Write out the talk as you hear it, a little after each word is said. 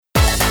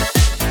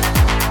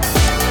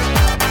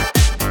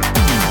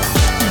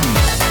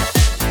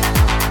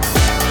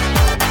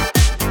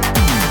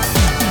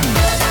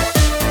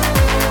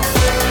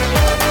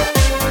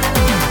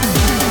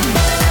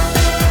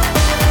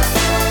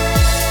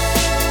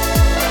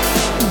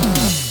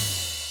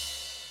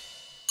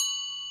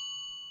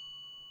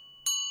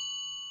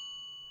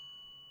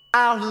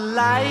Our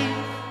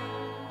life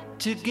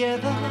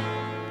together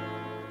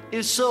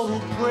is so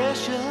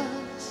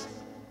precious.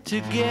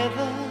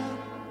 Together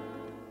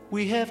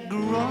we have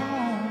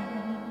grown.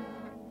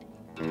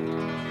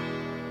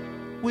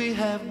 We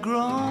have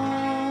grown.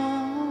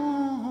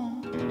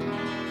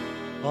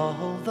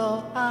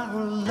 Although our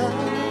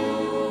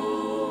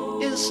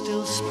love is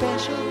still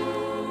special,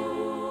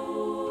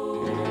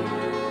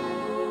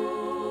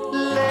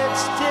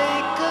 let's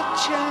take a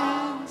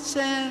chance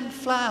and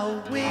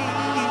fly away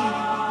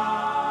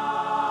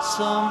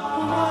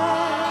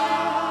somewhere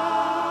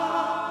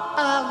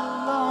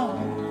alone.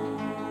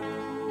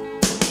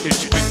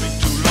 It's been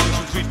too long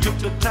since we took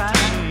the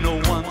time. No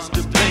one's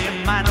to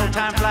blame. I know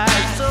time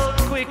flies so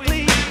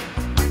quickly.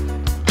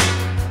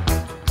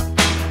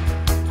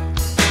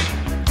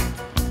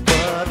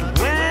 But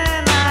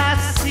when I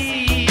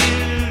see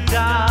you,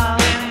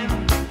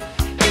 darling,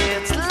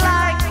 it's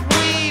like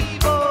we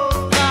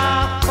both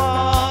are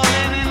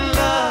falling in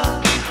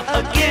love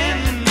again.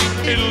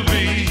 It'll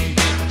be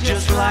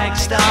just like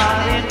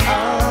starting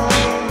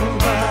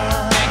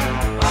over.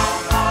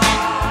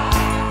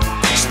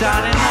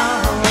 Starting over.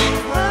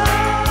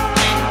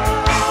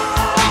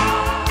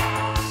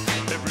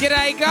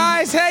 G'day,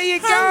 guys. How you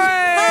going?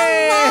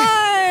 Hello.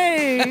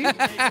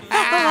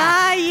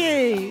 How are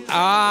you?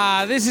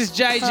 This is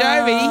Jay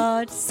Jovi.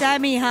 Oh,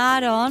 Sammy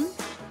Hardon.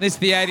 This is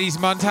the 80s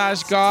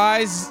montage,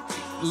 guys.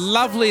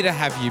 Lovely to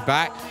have you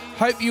back.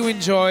 Hope you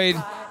enjoyed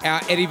our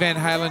Eddie Van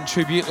Halen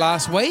tribute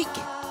last week.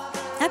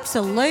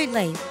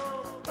 Absolutely.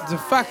 It's a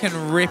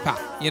fucking ripper,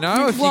 you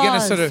know. It if you're going to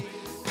was. sort of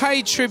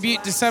pay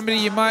tribute to somebody,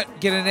 you might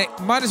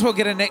as well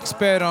get an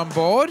expert on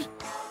board.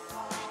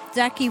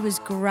 Zachy was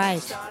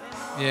great.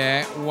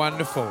 Yeah,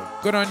 wonderful.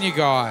 Good on you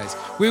guys.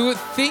 We were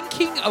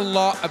thinking a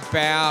lot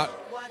about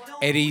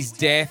Eddie's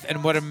death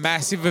and what a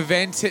massive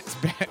event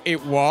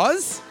it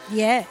was.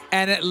 Yeah.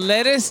 And it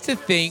led us to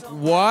think,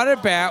 what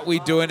about we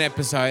do an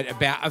episode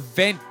about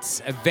events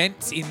in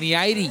the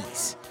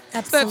 80s?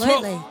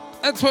 Absolutely.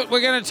 That's what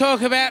we're going to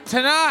talk about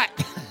tonight.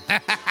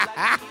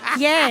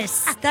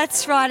 Yes,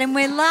 that's right. And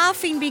we're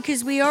laughing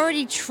because we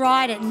already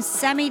tried it and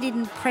Sammy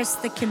didn't press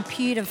the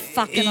computer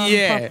fucking on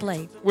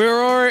properly.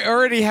 We're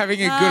already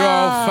having a good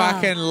old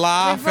fucking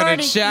laugh We've and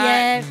already- a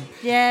chat.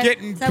 yeah.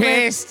 Getting So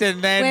pissed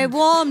and then We're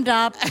warmed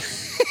up.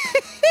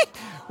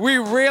 we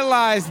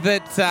realised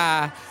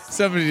that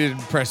somebody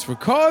didn't press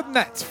record, and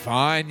that's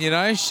fine, you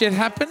know, shit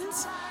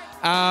happens.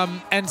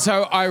 And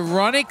so,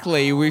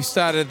 ironically, we've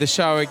started the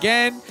show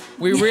again.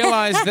 We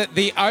realised that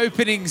the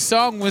opening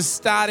song was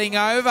starting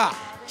over.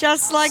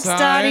 Just like So-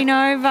 starting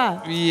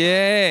over.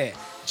 Yeah.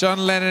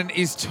 John Lennon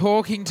is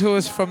talking to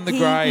us from the He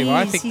grave.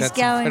 I is. think He's that's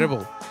going,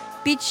 incredible.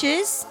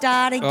 Bitches,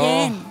 start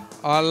again.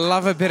 Oh, I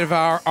love a bit of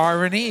our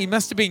irony. He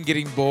must have been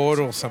getting bored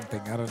or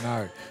something. I don't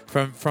know.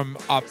 From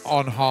up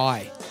on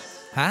high.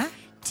 Huh?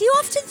 Do you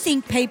often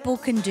think people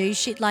can do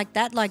shit like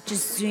that, like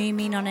just zoom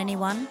in on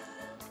anyone?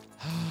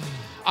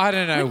 I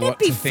don't know Wouldn't it what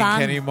be to think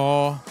fun?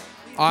 anymore.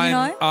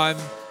 I'm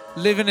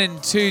living in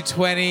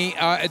 2020.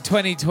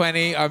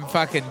 I'm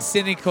fucking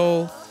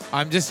cynical.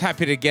 I'm just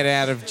happy to get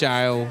out of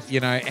jail, you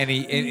know,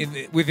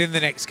 within the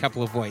next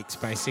couple of weeks,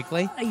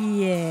 basically.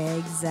 Yeah,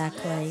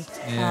 exactly.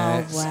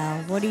 Yeah. Oh,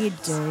 wow. What do you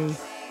do?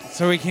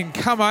 So we can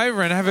come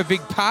over and have a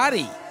big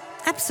party.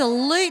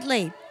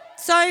 Absolutely.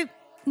 So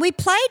we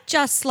played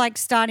Just Like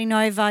Starting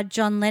Over,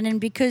 John Lennon,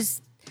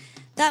 because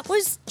that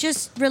was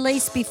just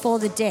released before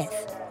the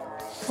death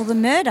or the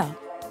murder,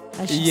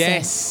 I should say.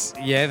 Yes.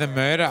 Yeah, the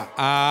murder.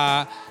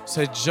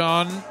 So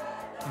John,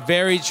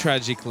 very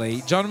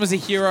tragically, John was a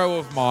hero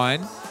of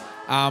mine.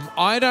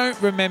 I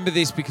don't remember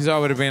this because I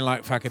would have been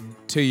like fucking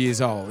 2 years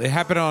old. It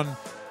happened on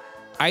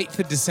 8th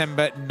of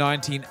December,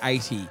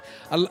 1980.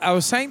 I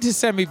was saying to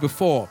Sammy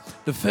before,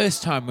 the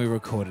first time we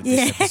recorded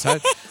this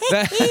episode,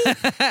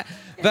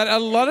 that a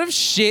lot of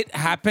shit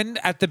happened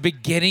at the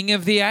beginning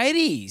of the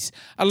 80s.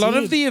 A lot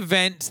of the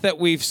events that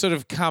we've sort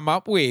of come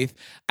up with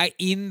are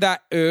in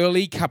that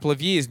early couple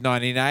of years,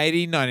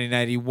 1980,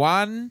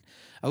 1981.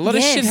 A lot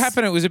of shit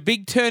happened. It was a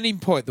big turning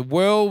point. The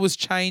world was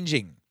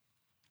changing.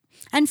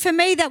 And for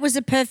me, that was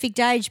a perfect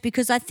age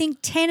because I think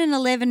 10 and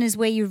 11 is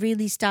where you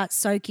really start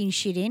soaking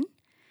shit in.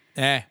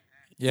 Yeah.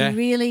 Yeah. You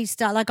really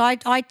start, like I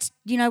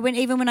you know,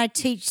 when I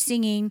teach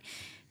singing,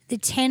 the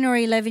 10 or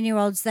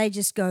 11-year-olds, they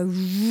just go,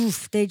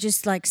 woof, they're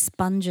just like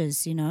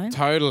sponges, you know?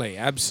 Totally.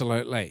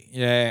 Absolutely.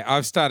 Yeah.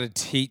 I've started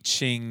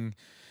teaching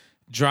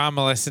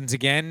drama lessons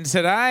again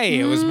today.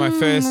 It was my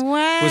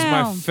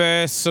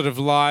first sort of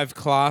live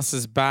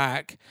classes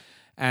back.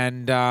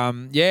 And,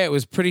 it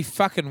was pretty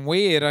fucking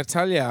weird, I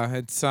tell you.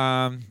 It's,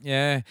 I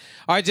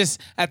just,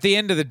 at the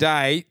end of the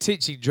day,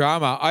 teaching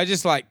drama, I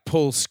just like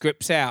pull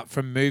scripts out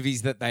from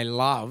movies that they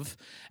love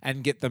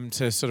and get them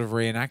to sort of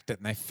reenact it.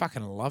 And they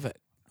fucking love it.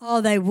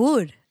 Oh, they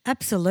would.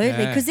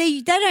 Absolutely. Because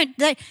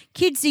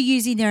kids are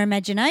using their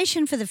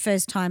imagination for the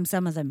first time,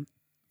 some of them.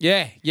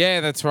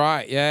 Yeah, that's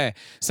right. Yeah.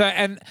 So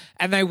and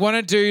they want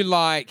to do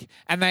like,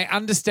 and they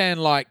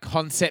understand like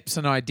concepts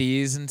and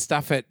ideas and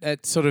stuff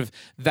at sort of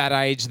that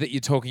age that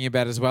you're talking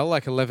about as well,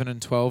 like 11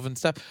 and 12 and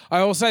stuff. I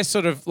also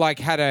sort of like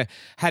had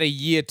a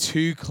year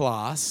 2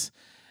 class,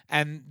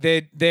 and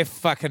they're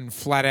fucking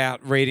flat out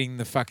reading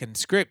the fucking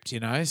script, you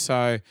know.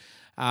 So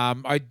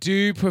I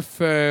do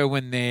prefer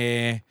when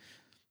they're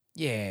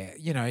 10,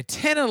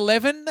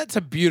 11. That's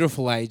a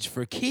beautiful age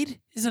for a kid,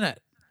 isn't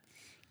it?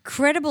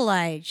 Incredible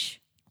age.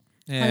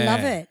 Yeah. I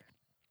love it.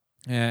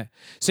 Yeah.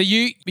 So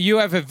you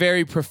have a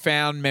very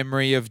profound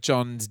memory of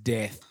John's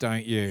death,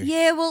 don't you?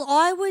 Yeah, well,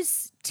 I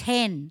was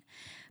 10,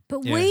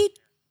 but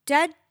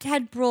Dad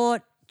had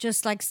brought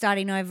just like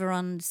starting over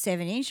on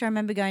 7-inch. I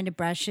remember going to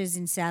Brash's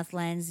in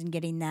Southlands and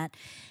getting that,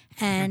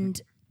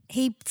 and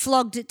he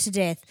flogged it to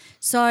death.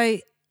 So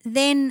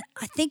then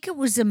I think it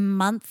was a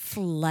month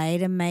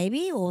later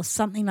maybe, or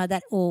something like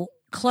that, or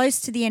close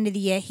to the end of the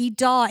year, he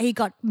died. He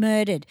got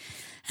murdered.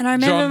 And I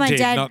remember my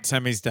dad, not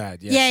Sammy's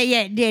dad.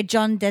 Yes. Yeah,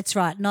 John. That's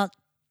right, not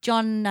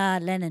John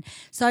Lennon.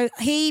 So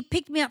he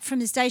picked me up from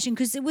the station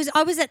because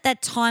I was at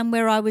that time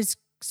where I was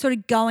sort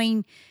of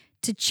going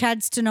to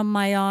Chadstone on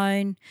my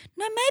own.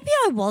 No, maybe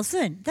I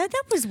wasn't. That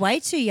was way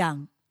too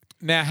young.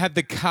 Now, had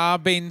the car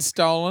been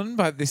stolen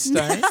by this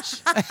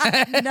stage?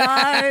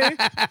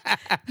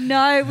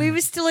 No, we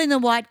were still in the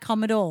white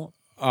Commodore.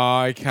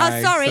 Oh, okay.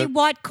 Oh, sorry,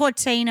 white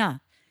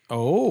Cortina.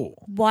 Oh.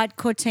 White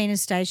Cortina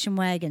station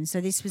wagon. So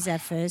this was our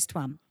first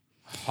one.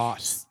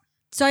 Hot.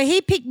 So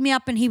he picked me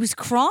up and he was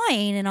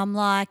crying, and I'm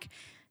like,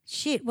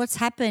 shit, what's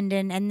happened?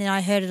 And then I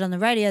heard it on the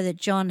radio that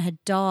John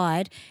had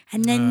died.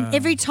 And then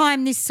every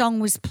time this song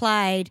was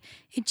played,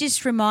 it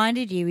just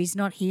reminded you he's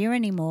not here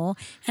anymore.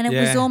 And it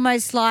was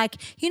almost like,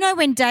 you know,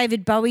 when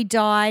David Bowie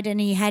died and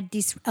he had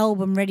this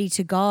album ready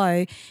to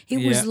go,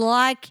 it was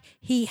like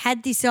he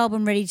had this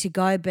album ready to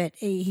go, but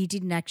he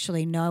didn't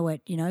actually know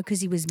it, you know, because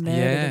he was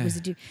murdered. It was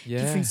a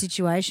different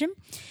situation.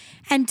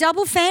 And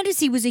Double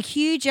Fantasy was a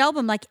huge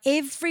album. Like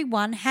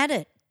everyone had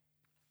it.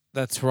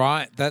 That's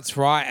right.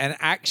 And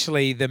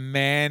actually the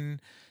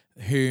man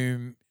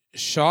whom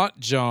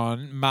shot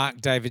John, Mark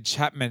David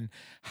Chapman,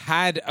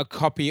 had a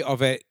copy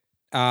of it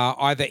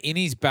either in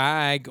his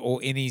bag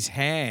or in his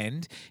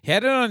hand. He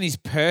had it on his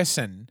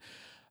person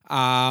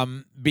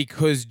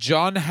because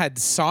John had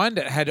signed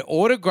it, had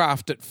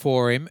autographed it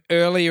for him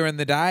earlier in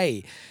the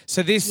day.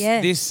 So this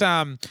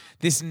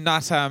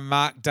nutter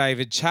Mark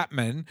David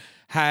Chapman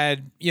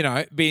had, you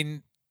know,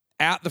 been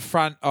out the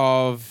front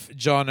of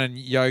John and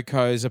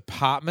Yoko's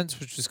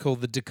apartments, which was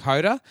called the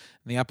Dakota,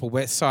 in the Upper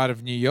West Side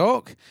of New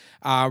York,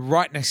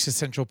 right next to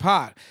Central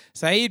Park.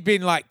 So he'd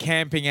been like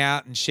camping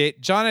out and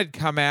shit. John had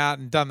come out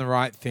and done the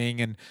right thing,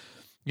 and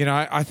you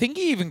know, I think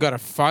he even got a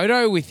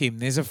photo with him.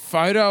 There's a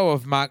photo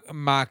of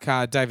Mark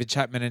David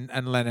Chapman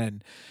and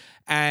Lennon,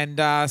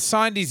 and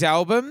signed his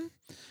album,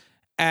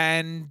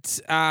 and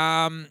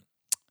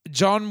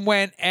John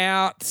went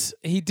out.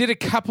 He did a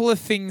couple of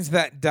things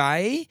that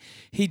day.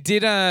 He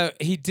did a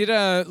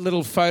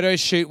little photo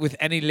shoot with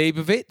Annie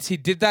Leibovitz. He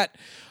did that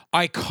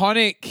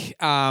iconic.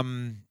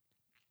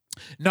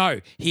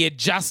 He had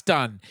just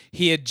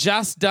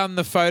done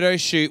the photo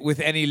shoot with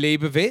Annie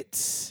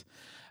Leibovitz,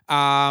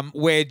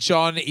 where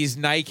John is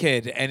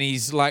naked and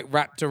he's like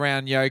wrapped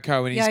around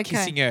Yoko and he's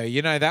kissing her.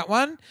 You know that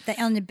one?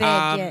 On the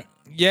bed,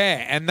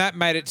 Yeah, and that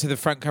made it to the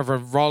front cover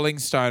of Rolling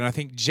Stone. I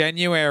think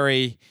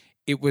January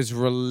it was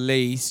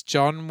released.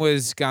 John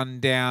was gunned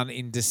down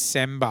in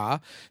December.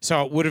 So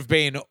that would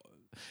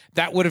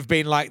have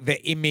been like the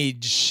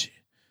image,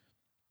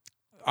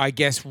 I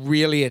guess,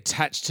 really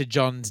attached to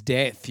John's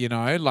death, you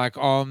know, like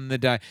on the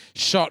day,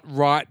 shot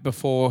right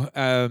before,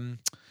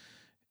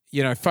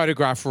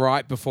 photographed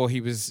right before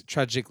he was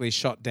tragically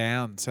shot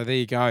down. So there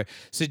you go.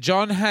 So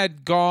John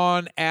had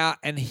gone out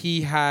and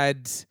he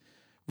had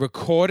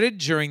recorded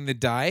during the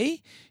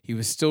day. He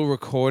was still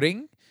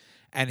recording.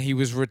 And he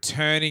was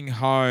returning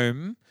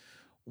home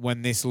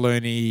when this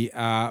loony,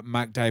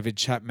 Mark David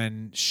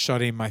Chapman,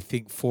 shot him, I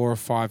think, 4 or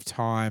 5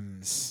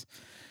 times.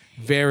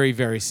 Very,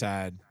 very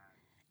sad.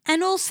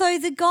 And also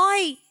the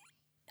guy,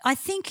 I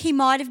think he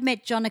might have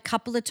met John a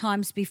couple of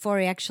times before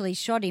he actually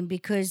shot him,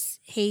 because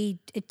he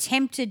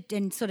attempted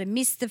and sort of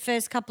missed the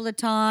first couple of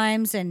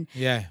times, and,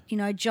 you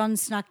know, John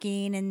snuck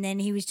in and then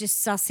he was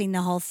just sussing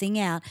the whole thing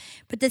out.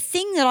 But the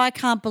thing that I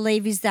can't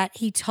believe is that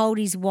he told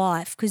his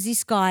wife, because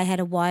this guy had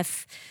a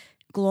wife,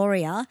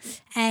 Gloria,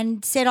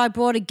 and said, I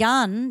brought a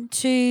gun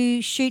to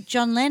shoot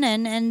John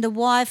Lennon, and the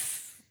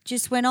wife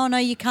just went, oh, no,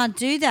 you can't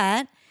do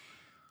that.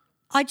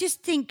 I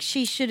just think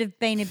she should have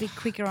been a bit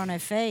quicker on her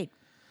feet.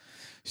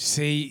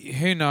 See,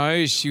 who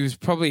knows? She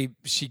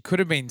could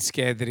have been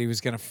scared that he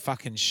was going to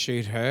fucking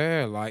shoot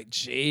her. Like,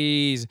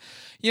 geez.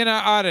 You know,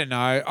 I don't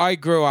know. I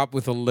grew up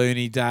with a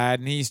loony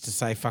dad, and he used to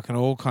say fucking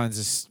all kinds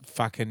of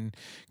fucking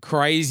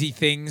crazy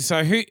things.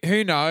 So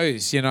who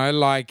knows? You know,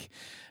 like,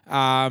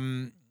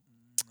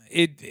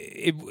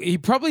 he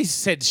probably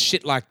said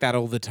shit like that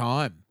all the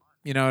time.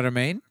 You know what I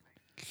mean?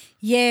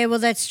 Yeah, well,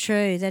 that's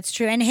true. That's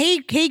true. And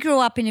he grew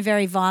up in a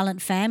very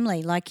violent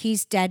family. Like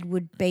his dad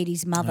would beat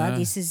his mother.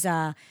 This is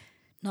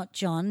not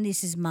John.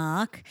 This is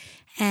Mark.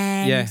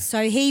 And Yeah.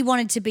 so he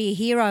wanted to be a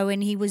hero,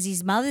 and he was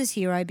his mother's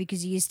hero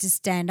because he used to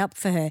stand up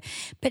for her.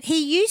 But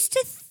he used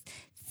to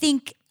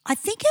think, I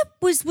think it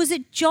was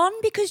it John?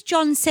 Because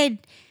John said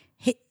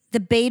the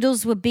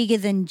Beatles were bigger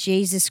than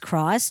Jesus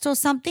Christ or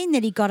something,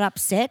 that he got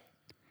upset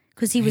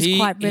because he was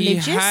quite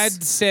religious. He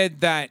had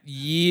said that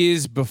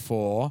years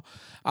before.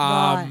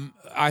 Right.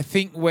 I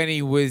think when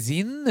he was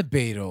in the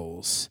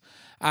Beatles,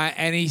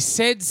 and he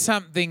said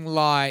something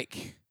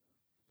like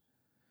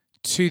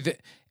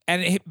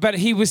but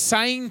he was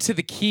saying to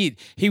the kid,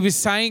 he was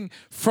saying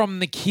from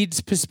the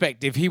kid's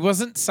perspective. He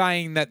wasn't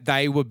saying that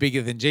they were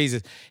bigger than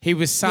Jesus. He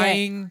was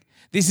saying,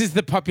 this is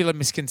the popular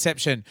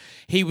misconception.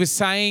 He was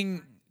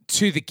saying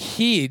to the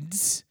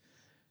kids,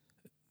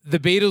 the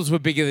Beatles were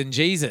bigger than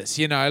Jesus.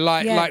 You know,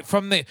 like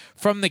from the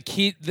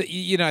kid,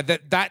 you know,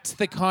 that's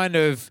the kind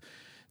of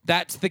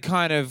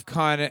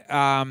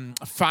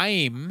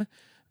fame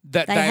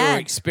that they were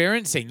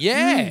experiencing.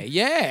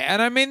 Yeah.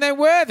 And I mean,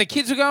 the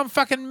kids were going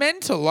fucking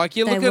mental. Like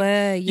you look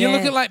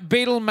at like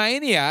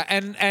Beatlemania,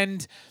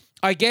 and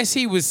I guess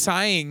he was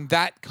saying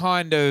that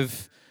kind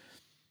of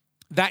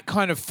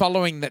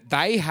following that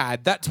they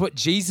had, that's what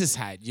Jesus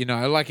had, you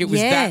know, like it was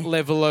that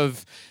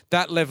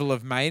level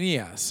of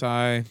mania.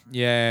 So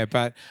yeah,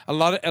 but a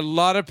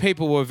lot of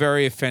people were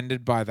very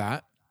offended by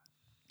that.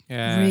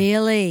 Yeah.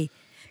 Really?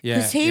 Yeah.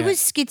 Because he was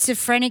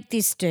schizophrenic,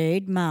 this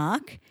dude,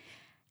 Mark,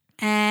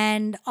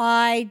 and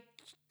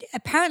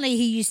apparently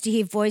he used to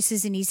hear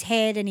voices in his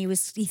head, and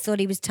he thought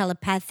he was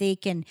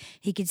telepathic, and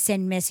he could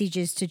send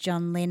messages to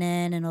John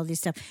Lennon and all this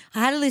stuff. I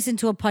had to listen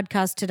to a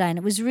podcast today, and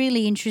it was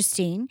really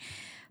interesting.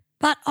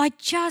 But I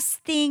just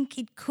think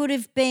it could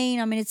have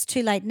been, I mean, it's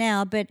too late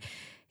now, but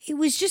it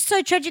was just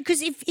so tragic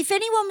because if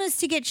anyone was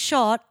to get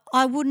shot,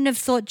 I wouldn't have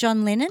thought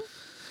John Lennon.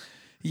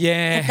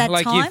 Yeah, at that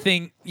like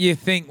time. you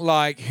think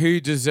like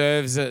who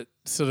deserves it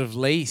sort of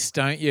least,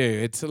 don't you?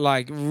 It's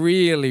like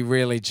really,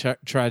 really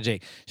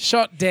tragic.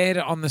 Shot dead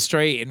on the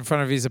street in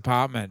front of his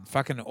apartment.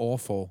 Fucking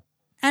awful.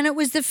 And it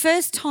was the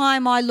first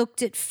time I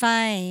looked at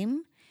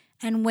fame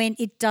and went,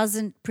 it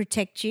doesn't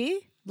protect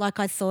you like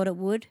I thought it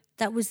would.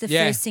 That was the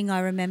first thing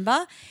I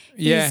remember.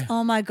 Is,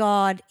 oh my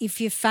God,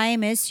 if you're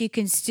famous, you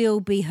can still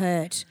be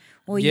hurt,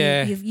 or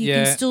you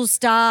can still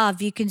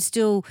starve, you can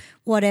still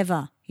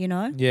whatever, you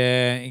know?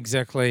 Yeah,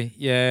 exactly.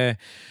 Yeah.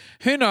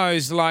 Who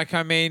knows? Like,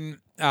 I mean,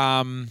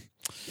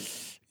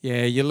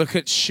 you look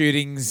at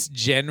shootings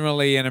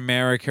generally in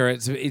America,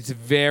 it's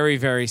very,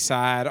 very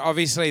sad.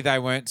 Obviously, they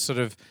weren't sort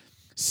of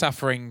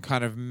suffering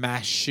kind of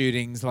mass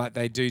shootings like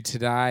they do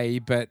today,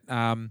 but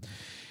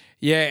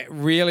yeah,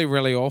 really,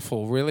 really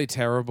awful, really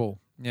terrible.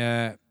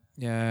 Yeah.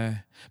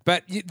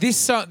 But this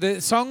song,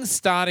 the song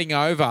Starting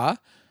Over,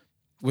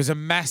 was a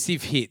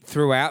massive hit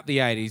throughout the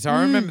 80s.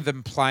 I remember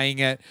them playing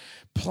it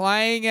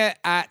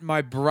at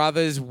my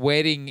brother's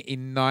wedding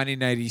in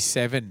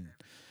 1987.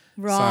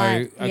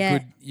 Right. So a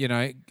good, you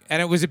know,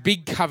 and it was a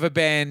big cover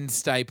band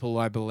staple,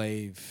 I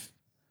believe.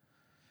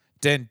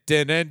 Maybe.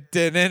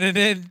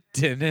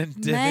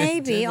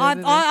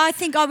 I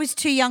think I was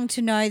too young to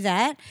know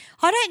that.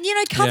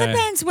 Cover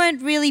bands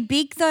weren't really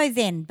big though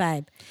then,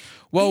 babe.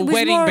 Well, It was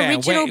wedding more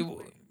band.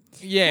 original-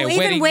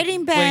 Even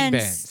wedding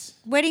bands.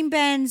 Wedding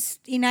bands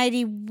in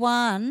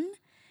 81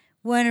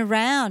 weren't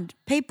around.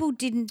 People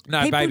didn't.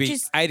 No, people baby,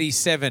 just,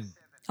 87.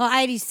 Oh,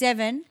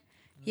 87.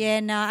 Yeah,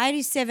 no,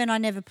 87 I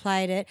never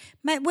played it.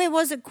 Mate, where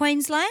was it?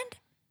 Queensland?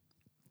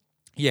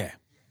 Yeah.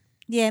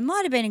 Yeah, it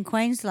might have been in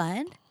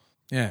Queensland.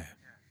 Yeah.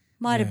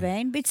 Might have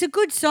been. But it's a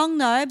good song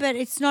though, but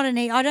it's not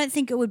I don't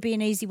think it would be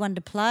an easy one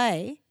to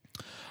play.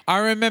 I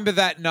remember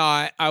that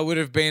night I would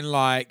have been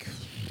like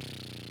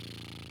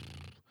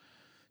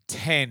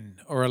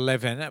 10 or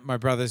 11 at my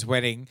brother's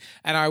wedding,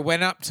 and I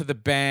went up to the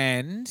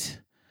band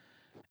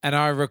and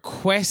I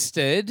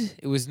requested,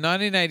 it was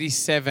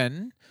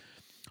 1987,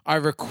 I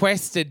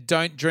requested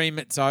Don't Dream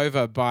It's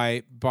Over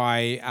by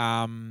Crowded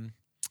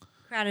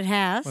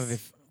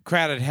House.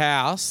 Crowded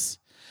House,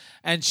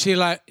 and she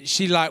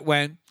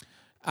went,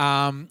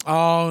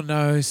 oh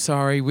no,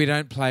 sorry, we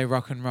don't play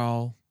rock and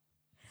roll.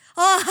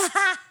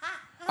 Oh,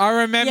 I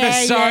remember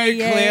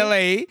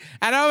clearly,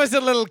 and I was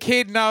a little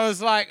kid, and I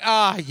was like,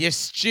 "Oh, you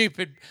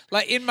stupid!"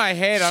 Like in my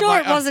head, I'm sure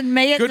like, it wasn't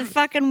me at the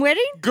fucking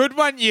wedding. Good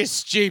one, you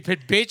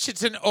stupid bitch!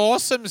 It's an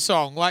awesome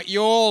song. Like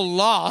you're all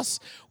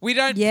lost. We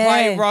don't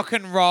play rock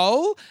and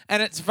roll,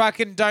 and it's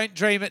fucking "Don't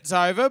Dream It's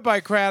Over" by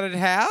Crowded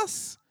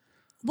House.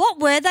 What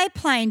were they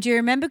playing? Do you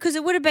remember? Because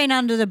it would have been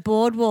Under the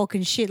Boardwalk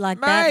and shit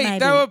like that. Maybe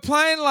They were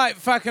playing like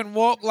fucking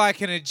 "Walk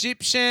Like an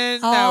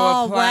Egyptian." Oh,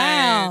 they were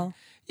playing. Wow.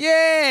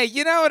 Yeah,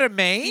 you know what I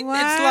mean?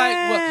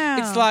 Wow.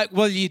 It's like,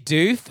 well, you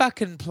do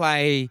fucking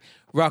play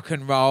rock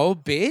and roll,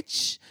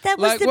 bitch. That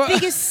was like, the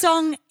biggest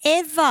song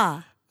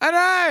ever.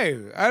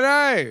 I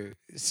know.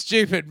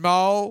 Stupid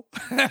mole.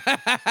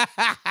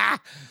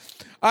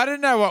 I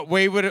don't know what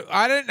we would.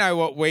 I don't know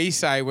what we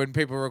say when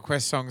people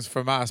request songs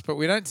from us, but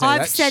we don't say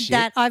I've that said shit.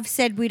 that. I've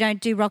said we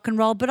don't do rock and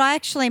roll, but I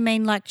actually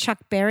mean like Chuck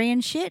Berry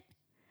and shit.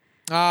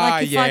 Ah,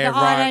 Like if yeah, I go,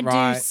 right, I don't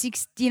right. do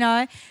six,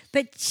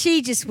 but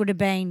she just would have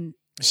been.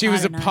 She I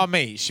was a don't know.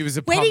 pommy. She was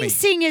a Wedding pommy.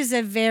 singers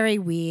are very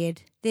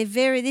weird.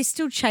 They're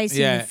still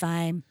chasing Yeah. the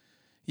fame.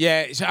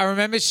 Yeah, so I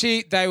remember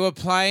they were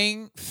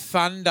playing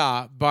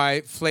Thunder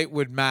by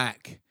Fleetwood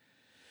Mac.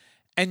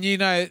 And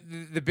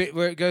the bit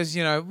where it goes,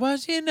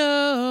 what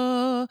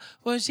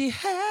she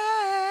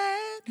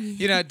had.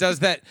 It does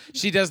that.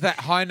 She does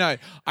that high note.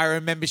 I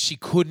remember she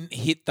couldn't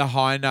hit the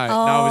high note. And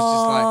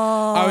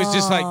I was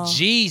just like,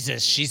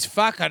 Jesus, she's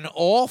fucking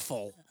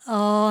awful.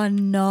 Oh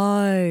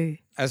no.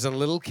 As a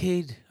little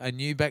kid, I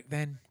knew back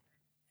then.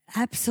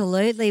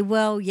 Absolutely.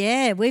 Well,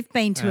 yeah, we've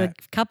been to a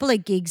couple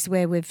of gigs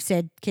where we've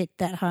said kick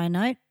that high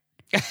note.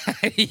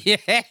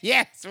 Yeah,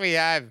 yes, we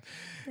have.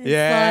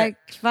 It's like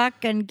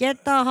fucking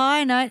get the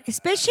high note,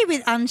 especially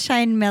with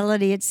Unchained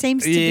Melody. It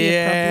seems to be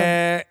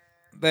a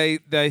problem.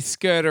 They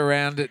skirt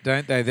around it,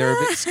 don't they? They're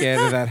a bit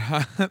scared of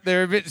that.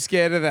 They're a bit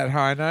scared of that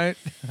high note.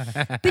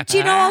 But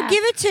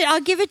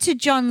I'll give it to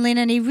John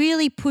Lennon. He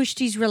really pushed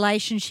his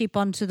relationship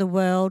onto the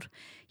world.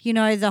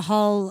 The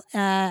whole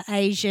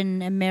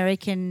Asian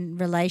American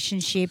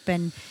relationship,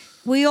 and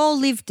we all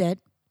lived it.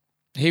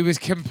 He was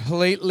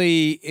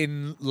completely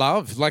in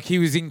love. Like he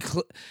was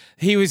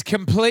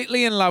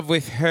completely in love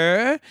with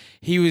her.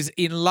 He was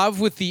in love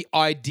with the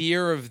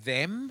idea of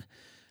them.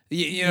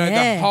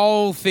 The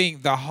whole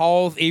thing,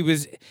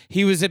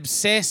 he was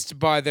obsessed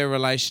by their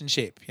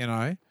relationship,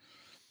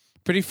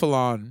 Pretty full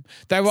on.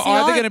 They were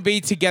either going to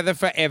be together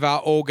forever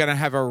or going to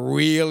have a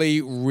really,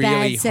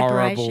 really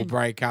horrible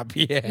breakup.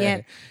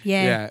 Yeah.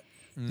 Yeah.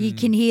 You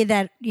can hear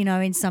that,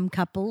 in some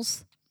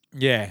couples.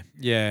 Yeah.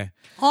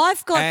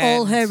 I've got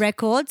all her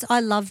records. I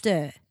loved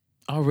her.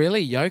 Oh,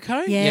 really?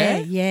 Yoko?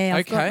 Yeah.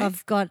 Okay.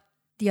 I've got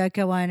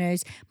Yoko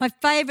Ono's. My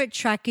favourite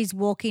track is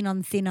Walking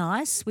on Thin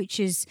Ice, which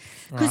is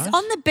because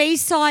on the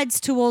B-sides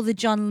to all the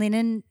John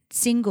Lennon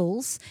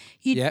singles,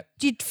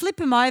 you'd flip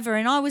them over,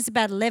 and I was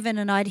about 11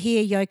 and I'd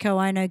hear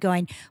Yoko Ono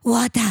going,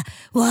 water,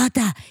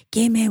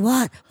 give me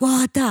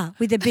water,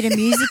 with a bit of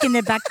music in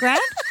the background.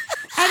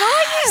 And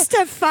I used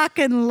to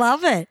fucking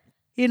love it,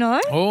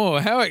 Oh,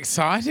 how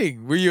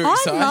exciting. Were you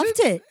excited? I loved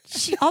it.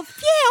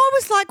 I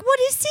was like, what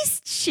is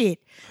this shit?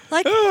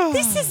 Like,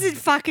 this isn't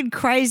fucking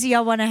crazy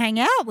I want to hang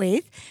out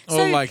with.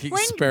 Or like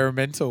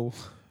experimental.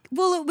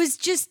 Well, it was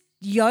just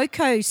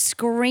Yoko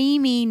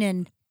screaming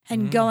and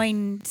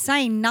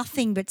saying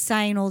nothing but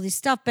saying all this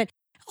stuff. But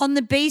on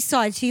the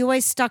B-sides, he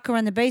always stuck her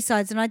on the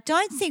B-sides. And I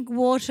don't think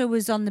Water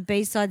was on the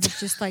B-sides of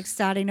just like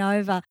starting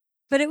over.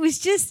 But it was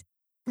just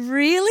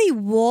really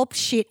warped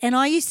shit. And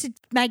I used to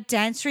make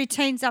dance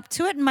routines up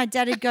to it. And my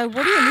dad would go,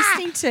 what are you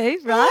listening to?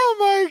 Right? Oh,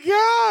 my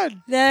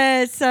God.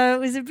 Yeah, so it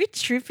was a bit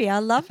trippy. I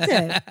loved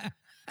her.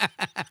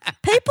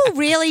 People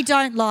really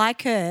don't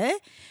like her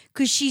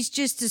because she's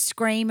just a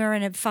screamer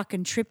and a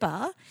fucking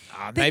tripper.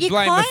 They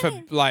blame her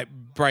for like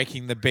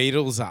breaking the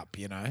Beatles up,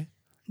 Yeah.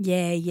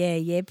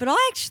 But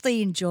I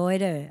actually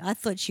enjoyed her. I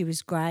thought she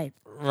was great.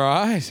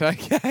 Right,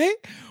 okay.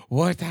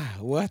 Water.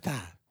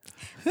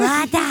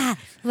 And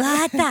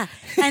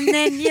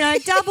then,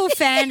 Double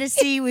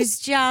Fantasy was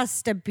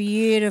just a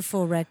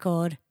beautiful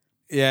record.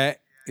 Yeah.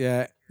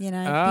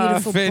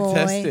 Beautiful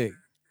fantastic. boy.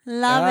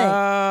 Love it.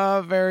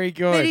 Oh, very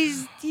good. But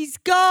he's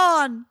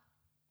gone.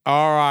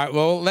 All right,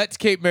 well, let's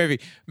keep moving.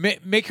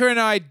 Mika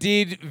and I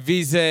did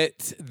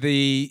visit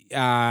the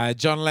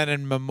John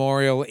Lennon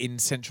Memorial in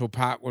Central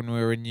Park when we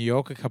were in New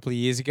York a couple of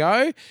years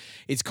ago.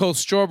 It's called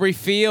Strawberry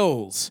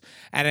Fields,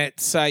 and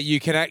it's you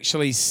can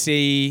actually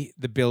see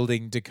the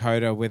building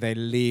Dakota where they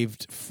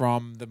lived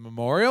from the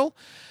memorial,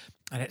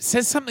 and it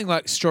says something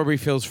like Strawberry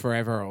Fields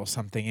Forever or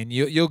something, and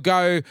you'll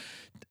go,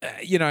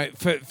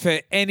 for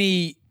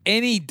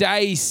any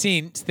day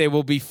since there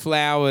will be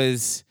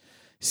flowers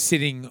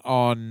sitting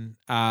on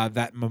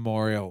that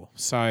memorial.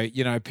 So,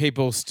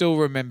 people still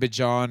remember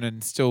John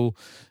and still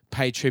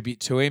pay tribute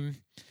to him,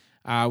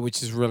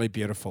 which is really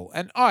beautiful.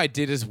 And I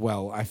did as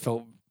well. I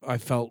felt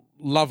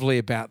lovely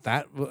about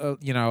that.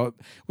 It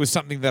was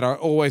something that I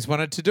always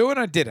wanted to do, and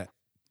I did it.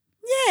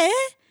 Yeah,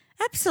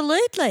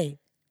 absolutely.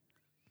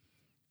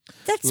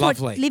 That's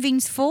Lovely. what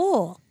living's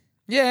for.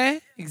 Yeah,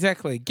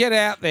 exactly. Get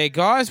out there,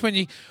 guys.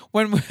 When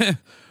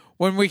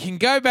we can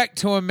go back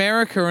to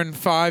America in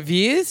 5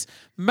 years,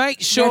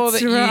 make sure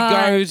That's that right. you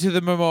go to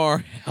the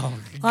memorial.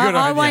 Good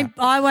I on you.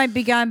 won't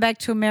be going back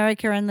to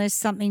America unless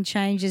something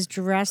changes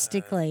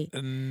drastically.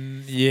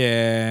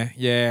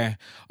 Yeah.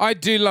 I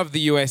do love the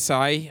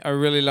USA. I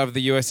really love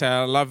the USA.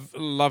 I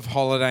love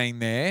holidaying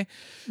there,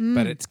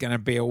 but it's going to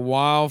be a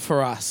while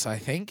for us, I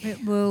think.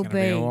 It will It's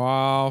gonna be a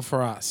while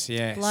for us,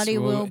 yes. Bloody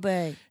will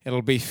be.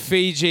 It'll be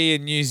Fiji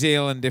and New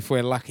Zealand if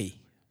we're lucky.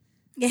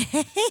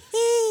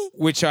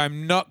 Which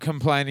I'm not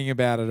complaining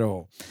about at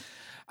all.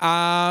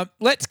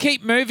 Let's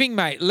keep moving,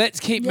 mate.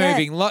 Let's keep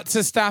moving. Lots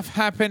of stuff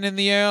happened in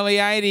the early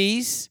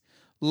 80s.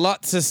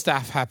 Lots of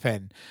stuff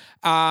happened.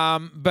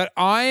 But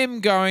I am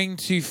going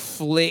to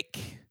flick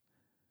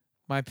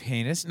my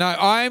penis. No,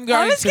 I am I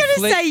going was to going to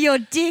flick. say your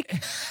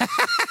dick.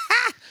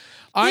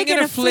 I'm You're going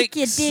gonna to flick flick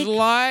your dick.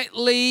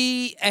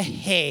 slightly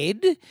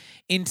ahead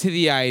into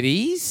the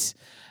 80s,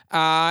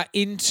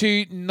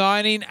 into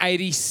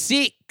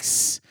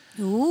 1986.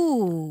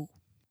 Ooh.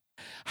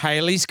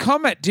 Halley's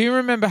Comet. Do you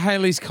remember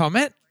Halley's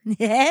Comet?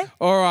 Yeah.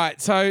 All right.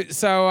 So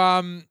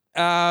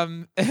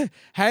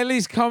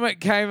Halley's Comet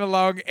came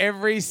along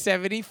every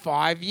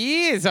 75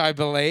 years, I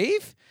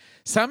believe.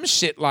 Some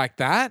shit like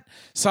that.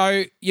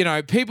 So,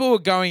 people were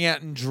going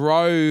out in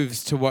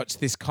droves to watch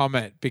this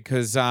comet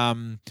because,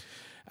 it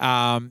wasn't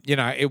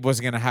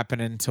going to happen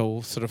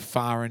until sort of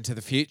far into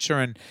the future.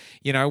 And,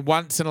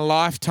 once in a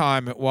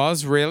lifetime it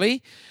was,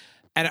 really.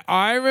 And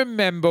I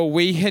remember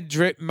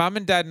Mum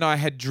and Dad and I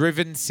had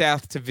driven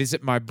south to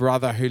visit my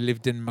brother who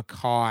lived in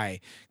Mackay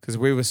because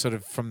we were sort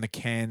of from the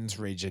Cairns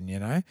region,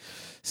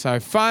 So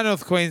far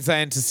north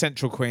Queensland to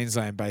central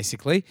Queensland,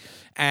 basically.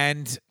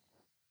 And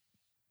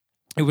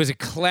it was a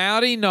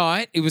cloudy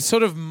night. It was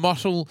sort of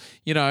mottled,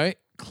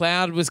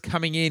 cloud was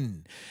coming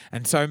in.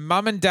 And so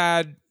Mum and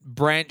Dad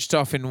branched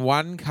off in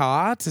one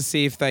car to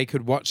see if they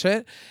could watch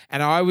it.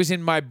 And I was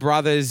in my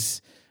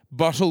brother's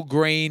bottle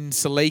green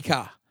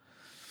Celica.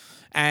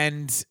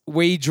 And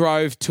we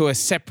drove to a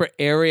separate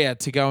area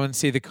to go and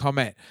see the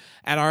comet.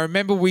 And I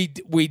remember we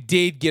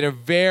did get a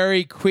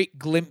very quick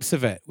glimpse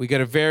of it. We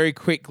got a very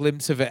quick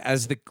glimpse of it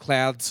as the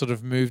cloud sort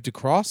of moved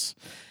across.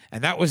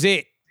 And that was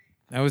it.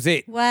 That was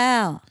it.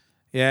 Wow.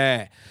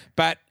 Yeah.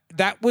 But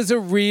that was a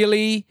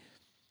really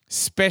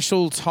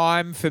special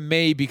time for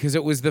me because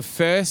it was the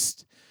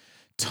first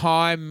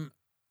time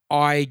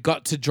I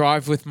got to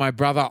drive with my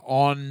brother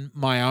on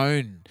my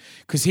own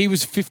because he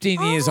was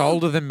 15 years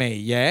older than me,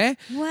 yeah?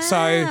 Wow.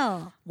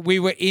 So we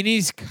were in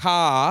his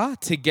car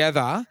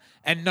together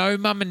and no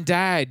mum and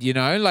dad,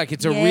 like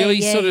it's a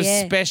really sort of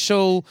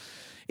special,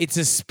 it's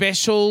a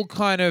special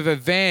kind of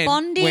event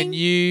Bonding. when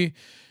you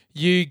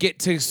get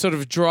to sort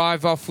of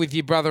drive off with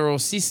your brother or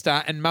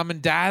sister and mum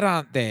and dad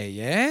aren't there,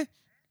 yeah?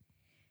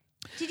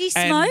 Did he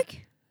smoke?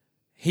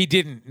 He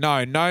didn't.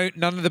 No,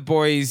 none of the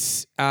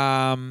boys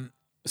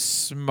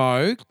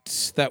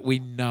smoked that we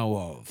know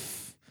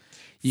of.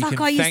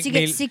 I used to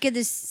get sick of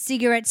the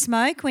cigarette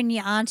smoke when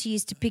your auntie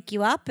used to pick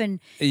you up and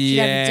she'd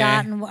have a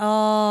dart and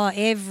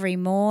every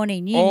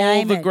morning, you all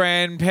name the it.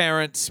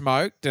 grandparents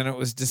smoked and it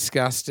was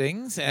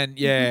disgusting. And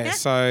yeah.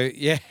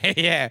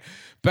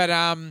 But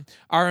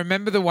I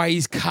remember the way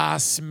his car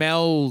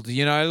smelled,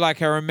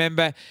 like I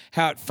remember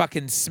how it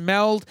fucking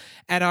smelled.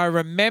 And I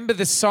remember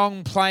the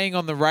song playing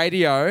on the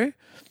radio,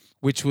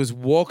 which was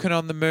Walking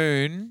on the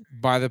Moon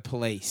by the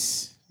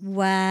Police.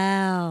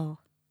 Wow.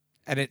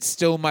 And it's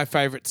still my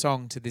favourite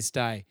song to this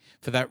day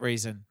for that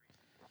reason.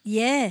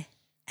 Yeah.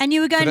 And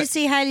you were going to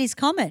see Halley's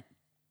Comet.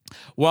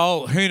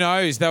 Well, who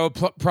knows? They were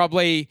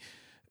probably,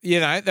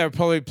 they were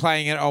probably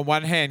playing it on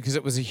one hand because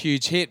it was a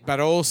huge hit, but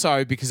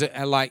also because it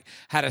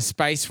had a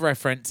space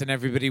reference and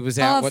everybody was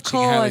out watching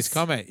Halley's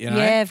Comet,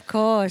 Yeah, of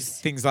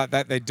course. Things like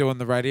that they do on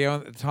the radio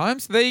at the time.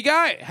 So there you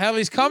go,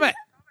 Halley's Comet.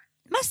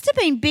 Must have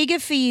been bigger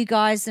for you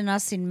guys than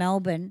us in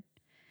Melbourne.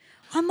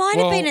 I might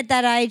have been at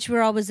that age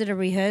where I was at a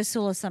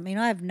rehearsal or something.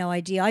 I have no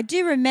idea. I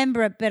do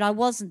remember it, but I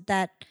wasn't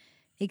that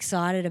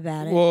excited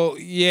about it. Well,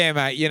 yeah,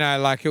 mate.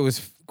 It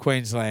was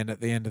Queensland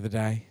at the end of the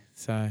day.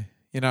 So,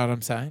 you know what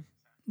I'm saying?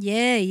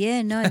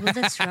 Yeah. No, well,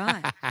 that's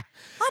right.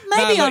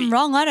 Maybe I'm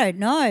wrong. I don't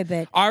know,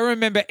 but I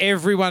remember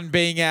everyone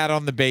being out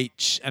on the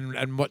beach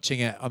and watching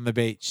it on the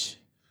beach.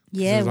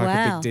 Yeah, it was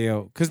a big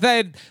deal because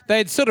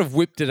they'd sort of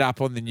whipped it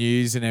up on the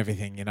news and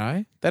everything.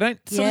 They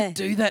don't sort of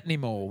do that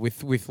anymore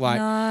with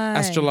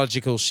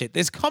astrological shit.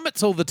 There's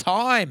comets all the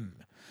time,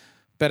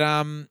 but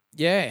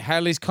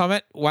Halley's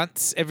Comet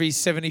once every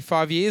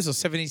 75 years or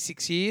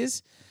 76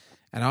 years,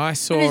 and I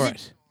saw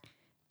it.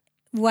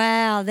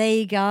 Wow, there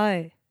you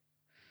go.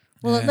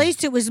 Well, at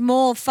least it was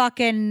more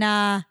fucking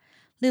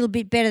little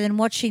bit better than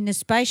watching the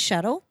space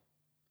shuttle.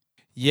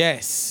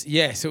 Yes,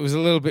 it was a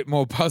little bit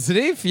more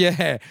positive.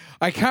 Yeah,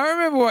 I can't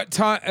remember what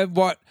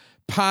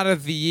part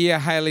of the year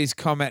Halley's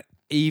Comet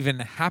even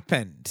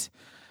happened.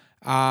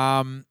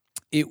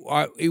 It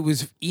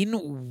was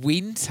in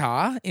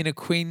winter, in a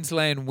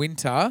Queensland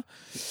winter,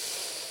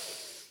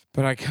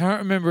 but I can't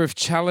remember if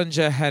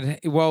Challenger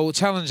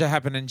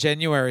happened in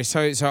January,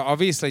 so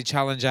obviously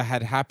Challenger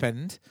had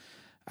happened.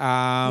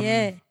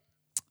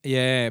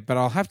 Yeah, but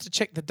I'll have to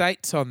check the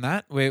dates on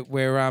that.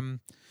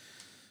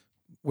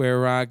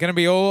 We're going to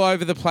be all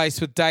over the place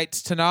with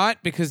dates tonight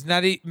because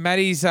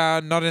Maddie's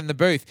not in the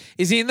booth.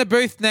 Is he in the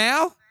booth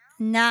now?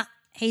 Nah,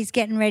 he's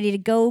getting ready to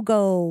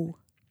go.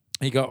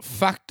 He got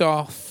fucked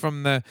off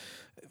from the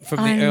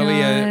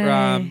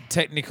earlier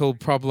technical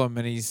problem,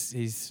 and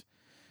he's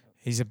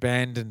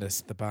abandoned us,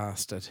 the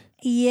bastard.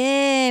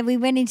 Yeah, we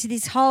went into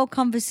this whole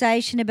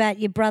conversation about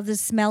your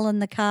brother's smell in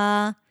the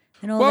car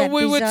and all that. Well,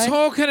 we were bizzo.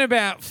 talking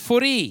about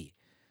footy.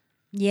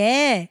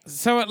 Yeah.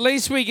 So at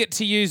least we get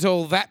to use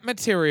all that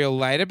material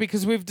later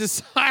because we've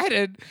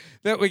decided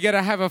that we're going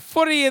to have a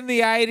footy in the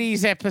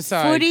 80s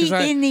episode. Footy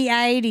in the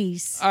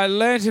 80s. I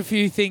learnt a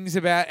few things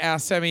about our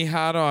Sammy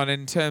Hardon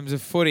in terms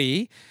of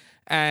footy,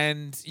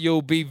 and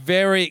you'll be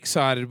very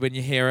excited when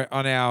you hear it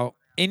on our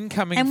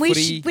incoming And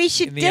footy we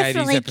should in the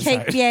definitely 80s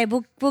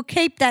episode. we'll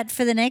keep that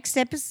for the next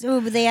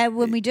episode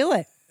when we do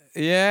it.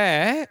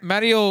 Yeah,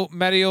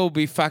 Matty'll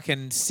be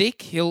fucking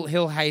sick.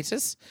 He'll hate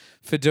us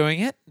for doing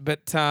it,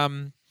 but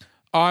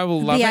I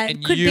will love it,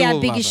 and could you be our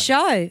will biggest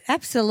love show.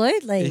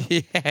 Absolutely.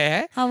 it.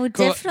 Yeah, I would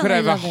could definitely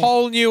have love a it.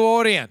 whole new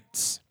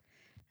audience.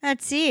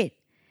 That's it.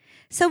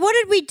 So what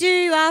did we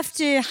do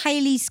after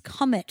Halley's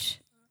Comet?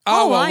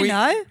 Well, I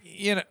know.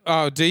 You know.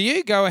 Oh, do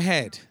you? Go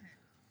ahead.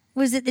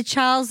 Was it the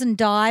Charles and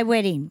Di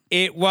wedding?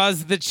 It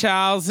was the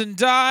Charles and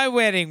Di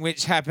wedding,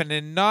 which happened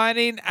in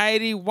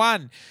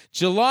 1981,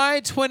 July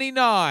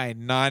 29,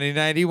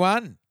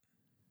 1981.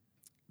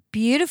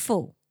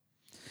 Beautiful.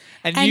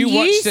 And And you you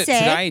watched it said-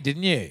 today,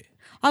 didn't you?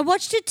 I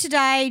watched it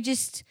today.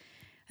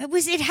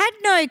 It had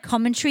no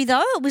commentary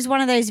though. It was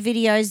one of those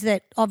videos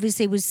that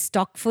obviously was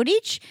stock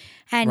footage,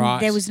 and Right.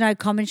 there was no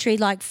commentary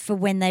like for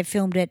when they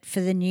filmed it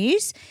for the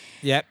news.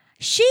 Yep.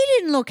 She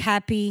didn't look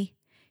happy.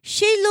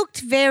 She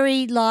looked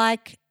very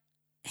like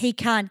he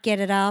can't get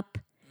it up.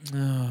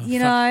 You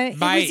know, it was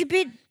Mate, a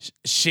bit.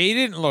 She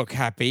didn't look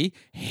happy.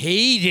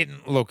 He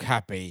didn't look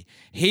happy.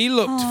 He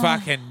looked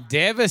fucking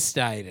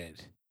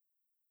devastated.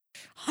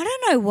 I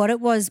don't know what it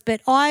was, but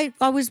I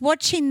was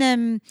watching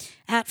them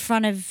out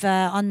front of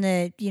out in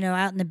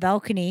the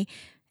balcony,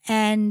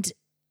 and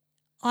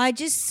I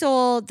just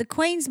saw the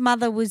Queen's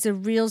mother was a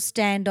real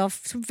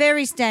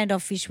very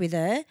standoffish with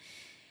her,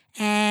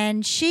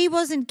 and she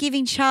wasn't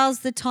giving Charles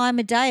the time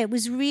of day. It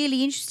was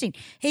really interesting,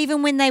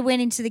 even when they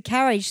went into the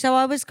carriage. So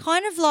I was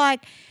kind of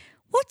like,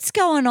 what's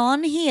going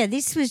on here?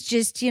 This was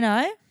just,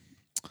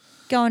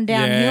 going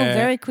downhill Yeah.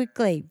 very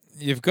quickly.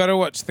 You've got to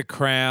watch The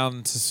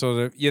Crown to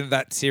sort of,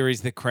 that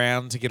series, The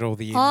Crown, to get all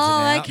the ins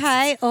and outs.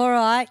 Okay. All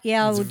right.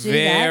 Yeah, I will do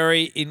that.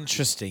 Very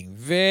interesting.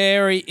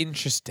 Very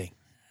interesting.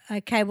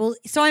 Okay, well,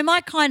 so am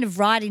I kind of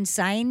right in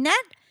saying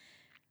that?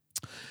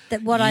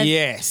 That what I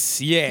Yes.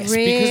 Because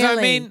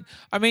Really?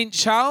 I mean,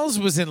 Charles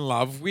was in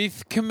love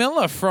with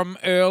Camilla from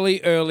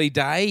early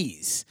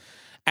days,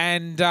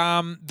 and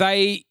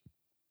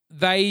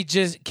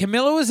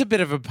Camilla was a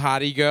bit of a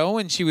party girl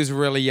when she was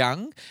really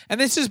young, and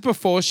this is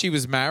before she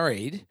was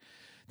married.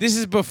 This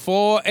is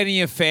before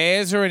any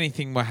affairs or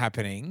anything were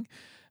happening.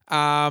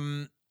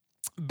 But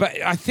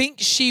I think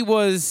she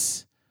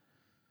was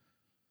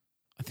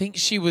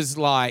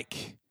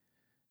like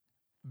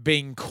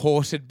being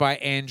courted by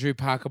Andrew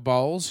Parker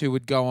Bowles, who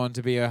would go on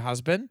to be her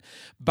husband.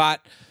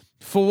 But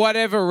for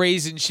whatever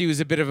reason, she was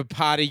a bit of a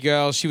party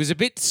girl. She was a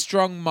bit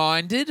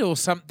strong-minded or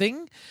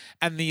something,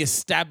 and the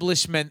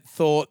establishment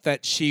thought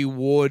that she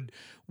would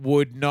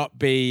not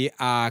be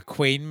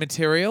Queen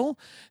material.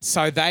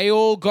 So they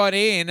all got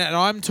in, and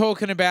I'm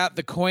talking about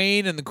the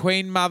Queen and the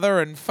Queen Mother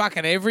and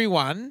fucking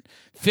everyone,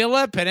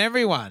 Philip and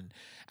everyone.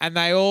 And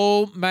they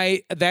all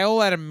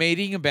had a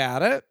meeting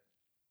about it.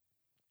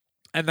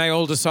 And they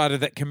all decided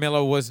that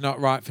Camilla was not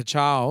right for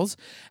Charles.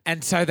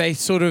 And so they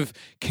sort of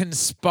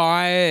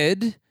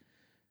conspired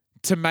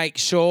to make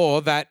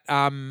sure that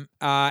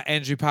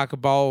Andrew Parker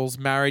Bowles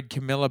married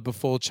Camilla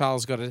before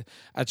Charles got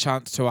a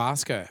chance to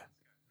ask her.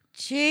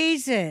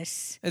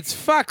 Jesus. It's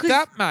fucked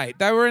up, mate.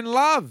 They were in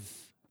love.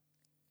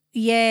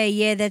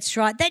 Yeah, that's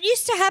right. That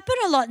used to happen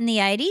a lot in the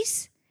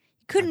 80s.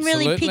 You couldn't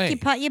really pick Absolutely. your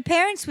part. Your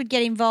parents would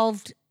get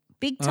involved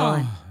big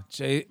time. Oh,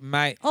 gee,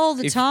 mate. all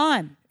the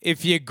time.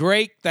 If you're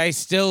Greek, they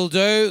still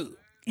do.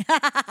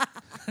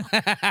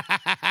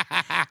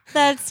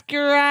 That's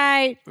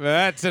great.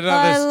 That's I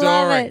another story.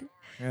 love it.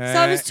 So I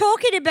Yeah. was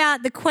talking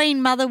about the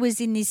Queen Mother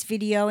was in this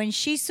video, and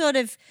she sort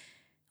of,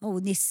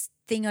 this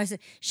thing I said,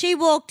 she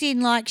walked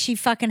in like she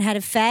fucking had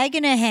a fag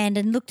in her hand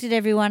and looked at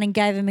everyone and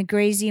gave them a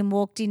greasy and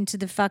walked into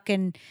the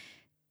fucking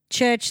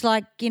church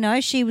like,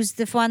 she was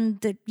the one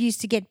that used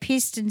to get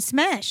pissed and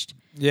smashed.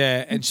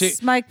 Yeah, and she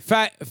smoke.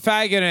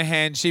 fag in her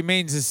hand. She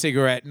means a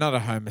cigarette, not a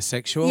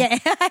homosexual. Yeah,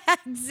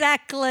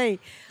 exactly.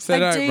 So I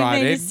don't do write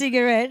mean a in.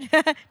 cigarette.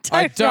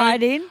 don't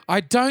write in.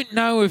 I don't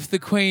know if the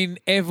Queen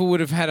ever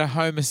would have had a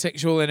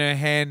homosexual in her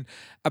hand,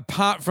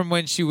 apart from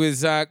when she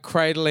was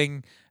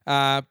cradling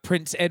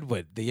Prince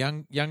Edward,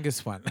 the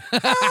youngest one.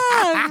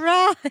 Oh,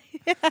 right.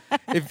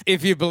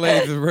 if you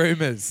believe the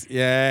rumours,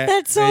 yeah.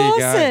 That's there you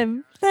go.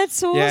 awesome.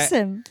 That's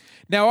awesome.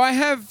 Now I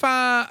have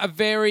a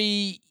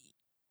very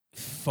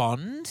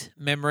fond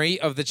memory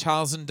of the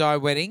Charles and Di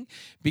wedding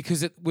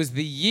because it was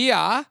the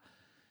year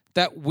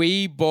that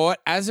we bought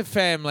as a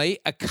family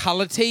a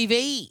colour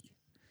TV.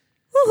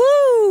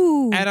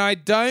 Woohoo! And I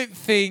don't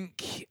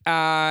think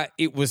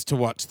it was to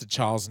watch the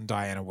Charles and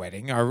Diana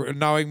wedding.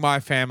 Knowing my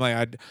family,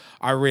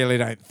 I really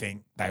don't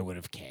think they would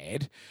have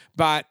cared.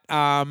 But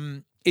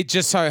it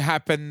just so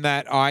happened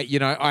that I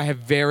have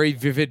very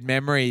vivid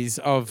memories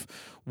of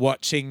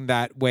watching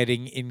that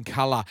wedding in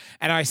colour.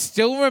 And I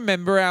still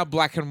remember our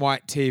black and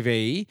white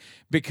TV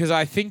because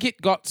I think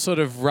it got sort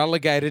of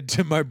relegated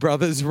to my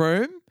brother's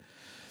room.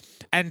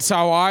 And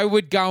so I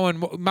would go and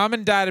Mum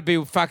and Dad would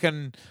be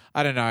fucking,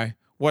 I don't know,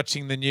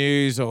 watching the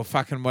news or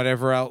fucking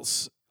whatever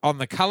else on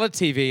the colour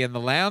TV in the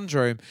lounge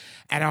room,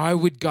 and I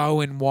would go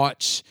and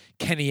watch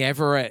Kenny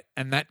Everett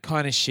and that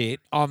kind of shit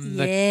on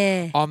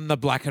the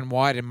black and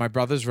white in my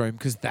brother's room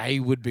because they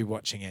would be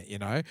watching it. You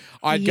know,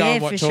 I'd go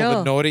and watch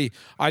all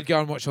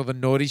the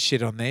naughty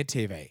shit on their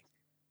TV.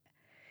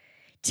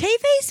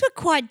 TVs were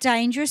quite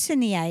dangerous in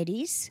the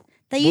 80s.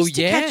 They used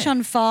to catch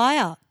on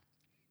fire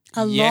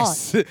a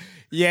lot.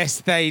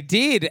 Yes, they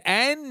did.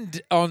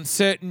 And on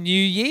certain New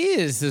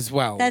Year's as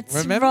well. That's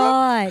Remember?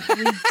 right.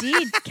 We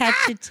did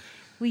catch it.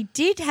 We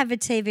did have a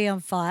TV on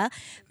fire.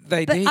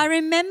 But did. I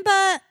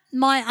remember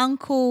my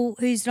uncle,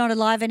 who's not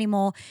alive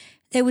anymore,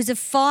 there was a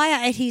fire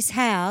at his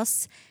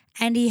house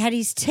and he had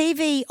his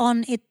TV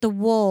on at the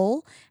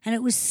wall and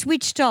it was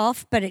switched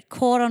off, but it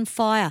caught on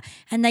fire.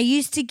 And they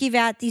used to give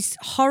out this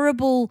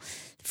horrible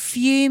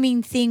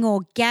fuming thing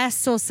or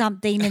gas or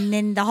something and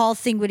then the whole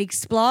thing would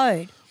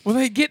explode. Well,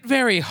 they get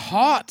very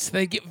hot.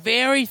 They get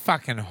very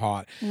fucking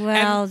hot.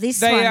 Well, and this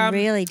one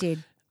really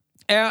did.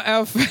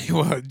 Well,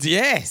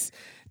 yes.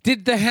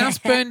 Did the house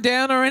burn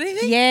down or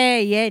anything? Yeah,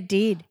 it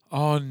did.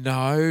 Oh,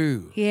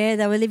 no. Yeah,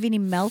 they were living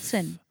in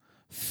Melton.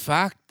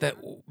 Fuck, that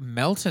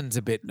Melton's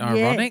a bit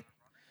ironic.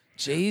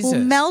 Jesus.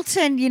 Well,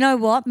 Melton, you know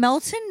what?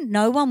 Melton,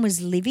 no one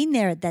was living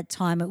there at that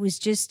time. It was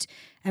just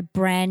a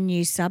brand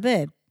new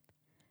suburb.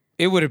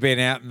 It would have been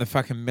out in the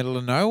fucking middle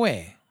of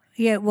nowhere.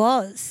 Yeah, it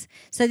was.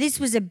 So this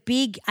was a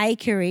big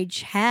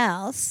acreage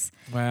house.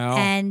 Wow.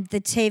 And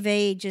the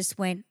TV just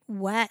went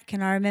whack.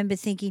 And I remember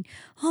thinking,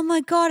 oh,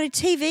 my God, a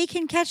TV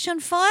can catch on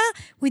fire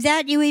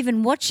without you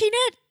even watching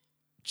it?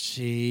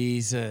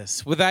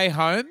 Jesus. Were they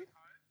home?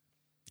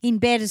 In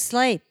bed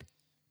asleep.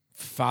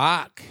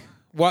 Fuck.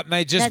 What, and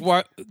they just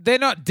they're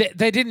not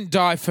they didn't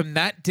die from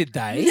that, did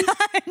they?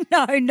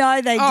 No, they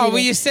didn't. Oh, well,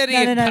 you said he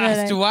had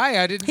passed away.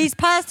 I didn't. He's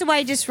passed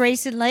away just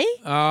recently.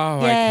 Oh,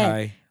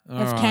 okay.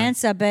 Of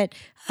cancer. But,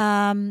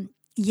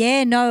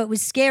 it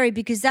was scary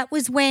because that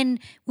was when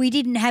we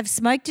didn't have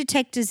smoke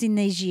detectors in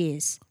these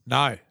years.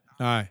 No.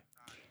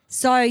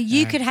 So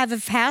you could have a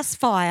house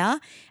fire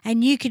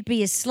and you could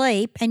be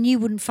asleep and you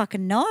wouldn't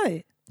fucking know.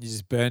 You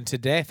just burn to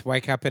death,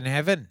 wake up in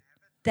heaven.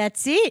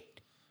 That's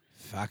it.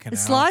 Fucking a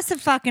hell. Slice of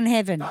fucking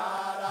heaven.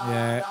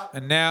 Yeah.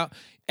 And now,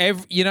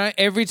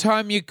 every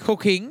time you're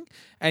cooking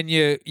and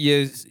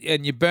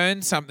you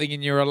burn something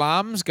and your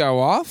alarms go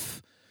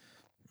off,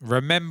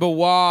 remember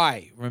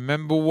why.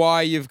 Remember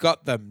why you've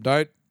got them.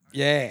 All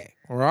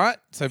right?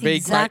 So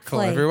be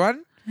grateful,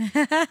 everyone.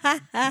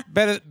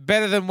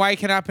 Better than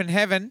waking up in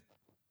heaven.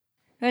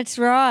 That's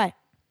right.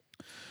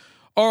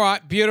 All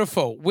right,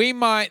 beautiful. We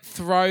might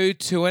throw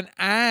to an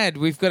ad.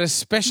 We've got a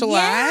special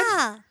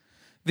ad.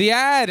 The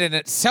ad in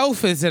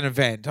itself is an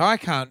event. I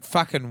can't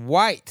fucking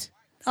wait.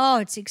 Oh,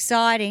 it's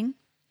exciting.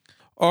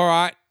 All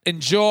right,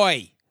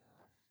 enjoy.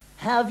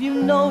 Have you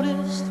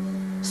noticed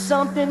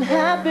something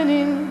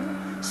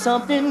happening,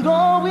 something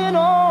going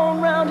on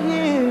around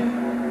here?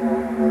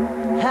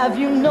 Have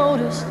you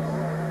noticed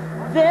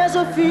there's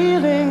a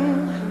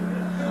feeling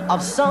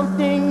of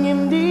something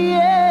in the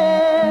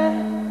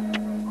air?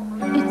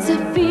 It's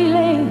a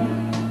feeling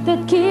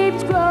that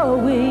keeps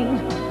growing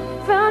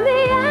from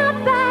the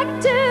outback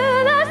to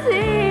the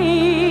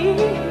sea.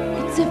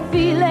 It's a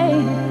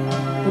feeling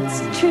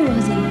that's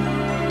choosy,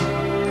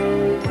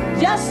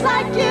 just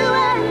like you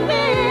and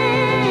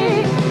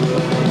me.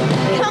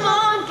 Come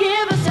on,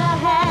 give us a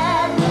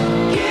hand.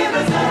 Give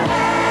us a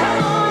hand.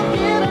 Come on,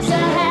 give us a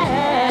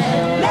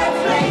hand.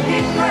 Let's make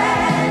it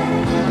grand.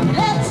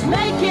 Let's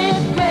make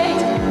it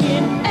great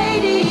in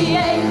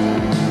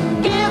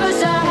 88. Give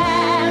us a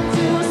hand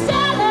to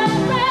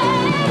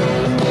celebrate.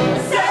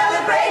 A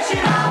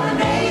celebration of the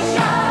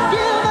nation.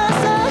 Give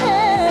us a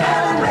hand.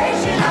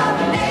 Celebration of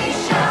the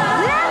nation.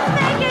 let's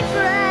make it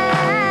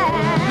grand.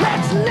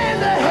 Let's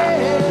lend a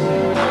hand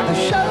to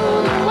show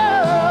the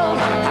world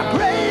how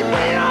brave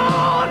we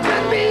ought to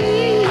be.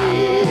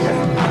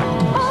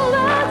 All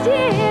those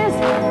years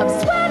of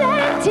sweat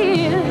and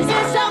tears.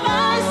 It's of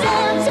ice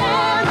and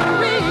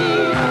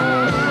tambourine.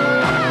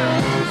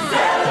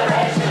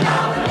 Celebration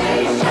of the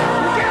nation.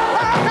 Give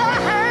us a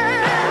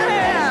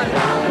hand.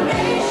 Of the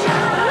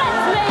nation.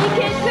 Let's make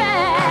it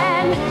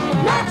grand.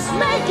 Let's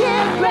make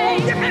it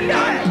great.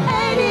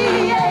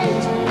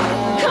 88.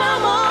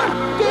 Come on,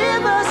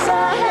 give us a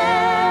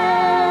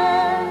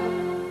hand.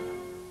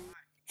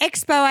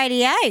 Expo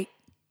 88.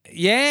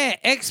 Yeah,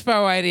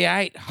 Expo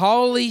 88.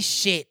 Holy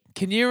shit.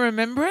 Can you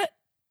remember it?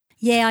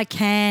 Yeah, I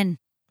can.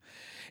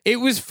 It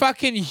was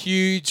fucking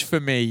huge for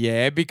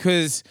me,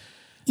 because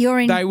You're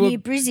in They were- near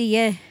Brizzy,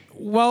 yeah.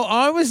 well,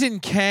 I was in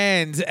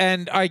Cairns,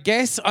 and I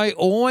guess I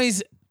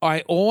always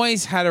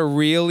had a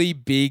really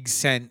big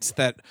sense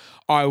that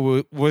I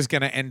was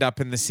going to end up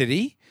in the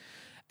city,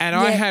 and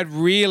I Yeah. had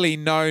really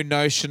no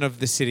notion of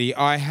the city.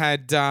 I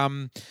had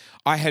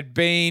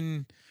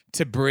been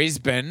to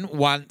Brisbane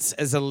once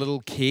as a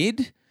little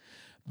kid,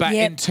 but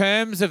Yep. in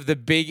terms of the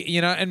big,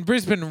 and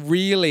Brisbane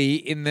really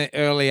in the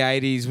early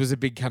 80s was a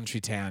big country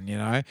town,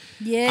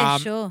 Yeah,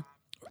 sure.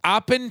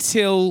 up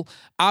until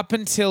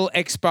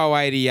Expo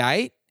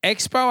 88.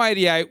 Expo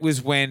 88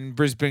 was when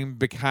Brisbane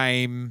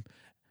became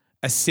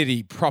a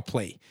city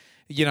properly.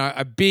 You know,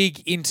 a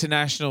big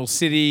international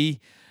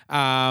city,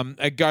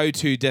 a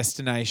go-to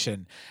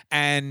destination.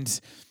 And,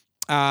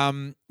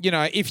 you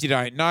know, if you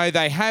don't know,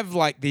 they have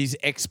like these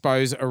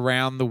expos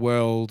around the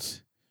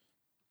world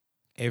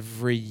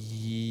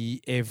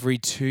every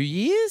 2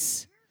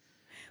 years.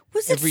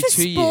 Was it Every for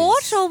 2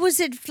 sport years. or was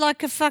it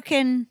like a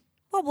fucking,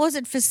 what was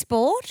it for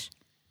sport?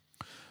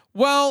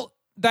 Well,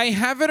 they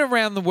have it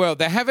around the world.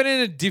 They have it in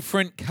a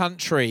different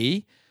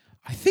country.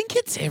 I think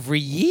it's every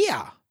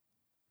year.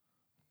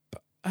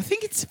 I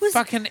think it's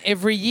fucking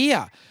every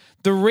year.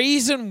 The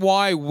reason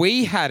why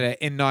we had it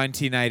in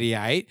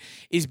 1988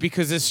 is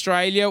because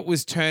Australia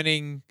was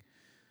turning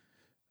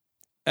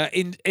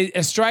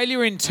Australia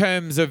in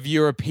terms of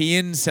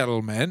European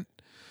settlement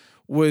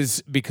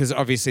was because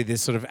obviously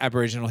there's sort of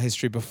Aboriginal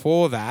history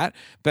before that,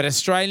 but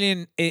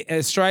Australia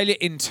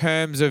in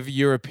terms of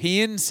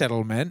European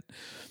settlement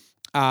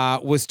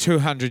was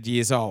 200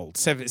 years old.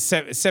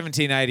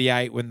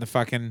 1788 when the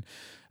fucking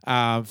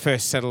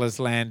first settlers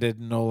landed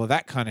and all of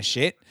that kind of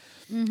shit.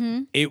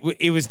 Mm-hmm.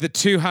 It was the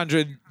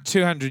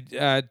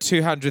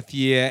 200th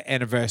year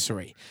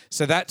anniversary.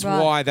 So that's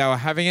why they were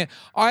having it.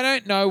 I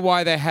don't know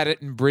why they had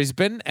it in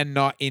Brisbane and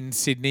not in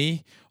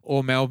Sydney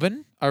or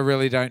Melbourne. I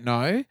really don't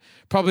know.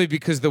 Probably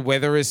because the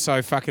weather is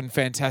so fucking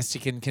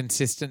fantastic and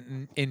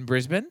consistent in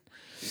Brisbane.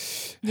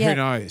 Yep. Who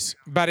knows?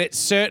 But it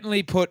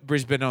certainly put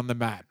Brisbane on the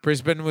map.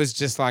 Brisbane was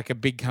just like a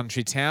big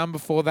country town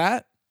before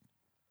that.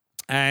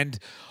 And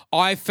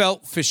I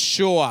felt for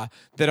sure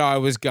that I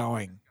was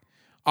going.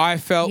 I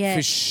felt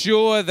for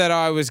sure that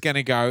I was going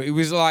to go. It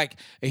was like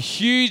a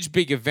huge,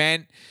 big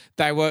event.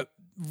 They were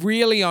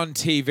really on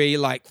TV,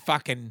 like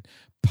fucking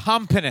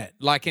pumping it,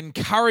 like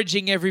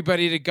encouraging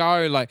everybody to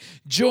go, like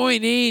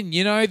join in,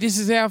 you know, this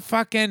is our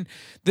fucking,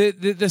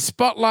 the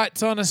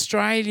spotlight's on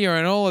Australia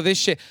and all of this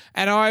shit.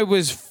 And I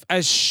was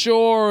as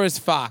sure as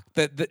fuck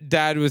that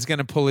Dad was going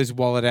to pull his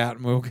wallet out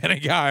and we were going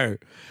to go.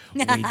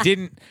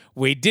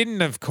 We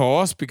didn't, of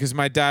course, because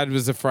my dad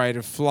was afraid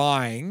of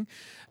flying.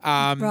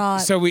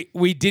 So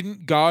we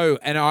didn't go,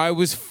 and I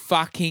was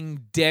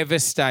fucking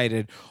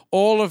devastated.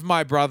 All of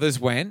my brothers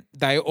went.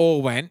 They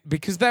all went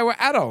because they were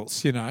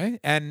adults, you know,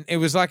 and it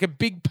was like a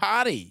big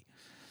party.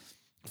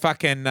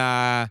 Fucking,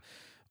 I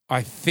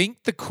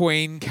think the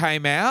Queen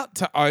came out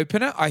to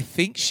open it. I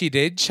think she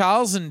did.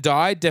 Charles and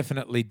Di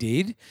definitely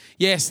did.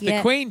 Yes, the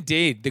Queen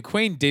did. The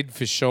Queen did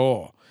for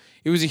sure.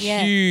 It was a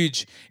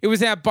huge, it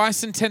was our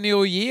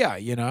bicentennial year,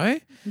 you know?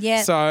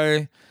 Yeah.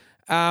 So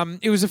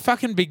it was a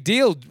fucking big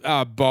deal.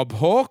 Bob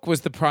Hawke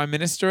was the Prime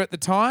Minister at the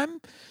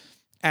time.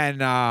 And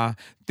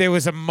there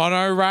was a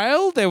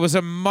monorail.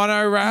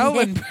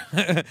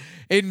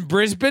 In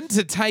Brisbane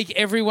to take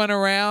everyone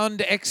around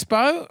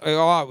Expo.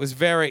 Oh, it was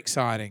very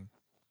exciting.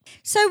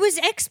 So was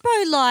Expo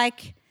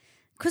like,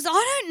 because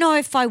I don't know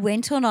if I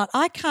went or not.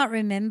 I can't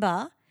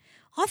remember.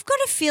 I've got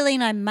a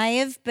feeling I may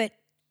have, but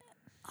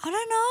I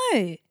don't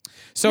know.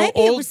 So maybe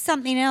it was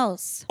something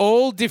else.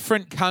 All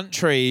different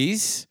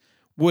countries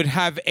would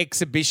have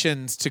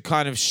exhibitions to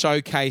kind of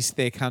showcase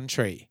their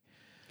country.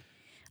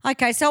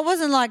 Okay, so it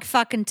wasn't like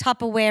fucking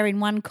Tupperware in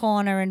one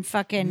corner and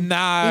fucking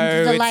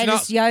the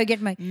latest yogurt.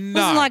 It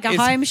wasn't like a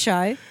home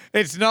show.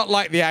 It's not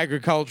like the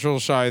agricultural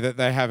show that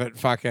they have at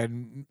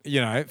fucking,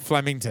 you know,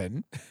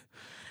 Flemington.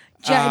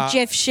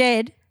 Jeff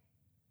Shed.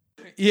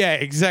 Yeah,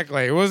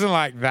 exactly. It wasn't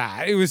like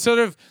that. It was sort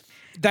of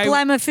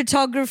glamour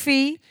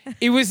photography.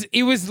 It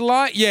was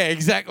like, yeah,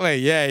 exactly.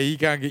 Yeah, you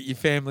go and get your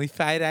family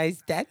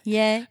photos, Dad.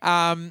 Yeah.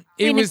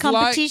 It in was a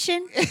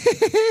competition.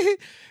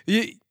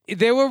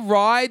 There were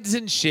rides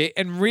and shit,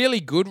 and really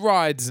good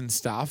rides and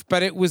stuff,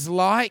 but it was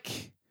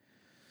like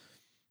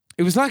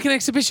an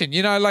exhibition,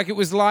 you know, like it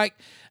was like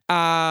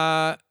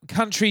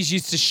countries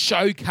used to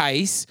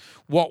showcase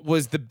what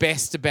was the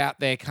best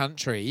about their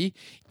country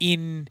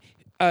in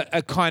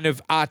a kind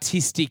of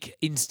artistic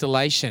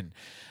installation.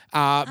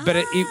 But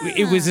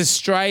it was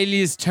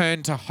Australia's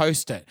turn to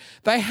host it.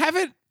 They have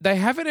it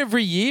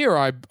every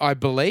year, I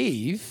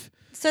believe.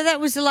 So that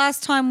was the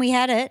last time we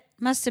had it.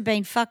 Must have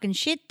been fucking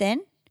shit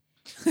then.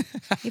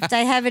 If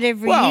they have it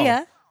every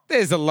year.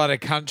 There's a lot of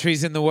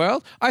countries in the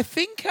world. I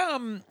think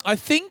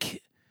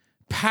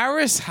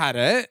Paris had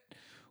it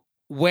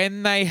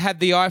when they had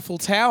the Eiffel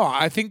Tower.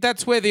 I think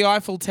that's where the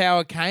Eiffel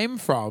Tower came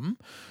from.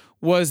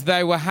 Was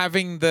they were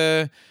having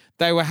the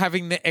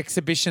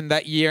exhibition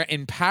that year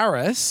in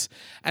Paris,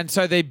 and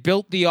so they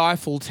built the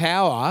Eiffel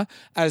Tower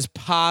as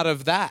part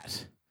of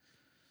that.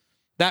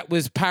 That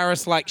was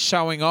Paris like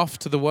showing off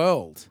to the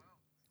world.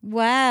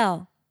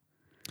 Wow.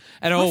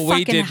 And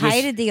I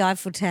hated the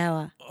Eiffel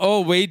Tower.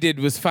 All we did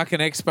was fucking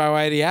Expo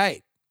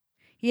 88.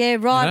 Yeah,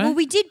 right. You know? Well,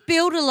 we did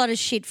build a lot of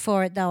shit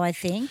for it though, I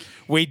think.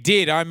 We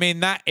did. I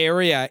mean, that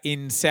area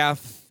in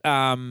South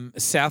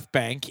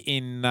Bank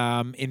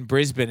in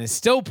Brisbane is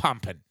still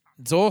pumping.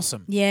 It's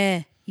awesome.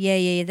 Yeah.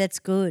 That's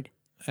good.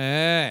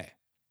 Yeah.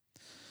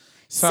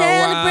 So,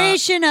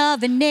 Celebration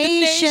of a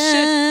nation.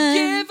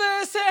 Give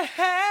us a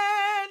hand.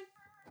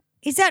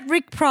 Is that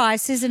Rick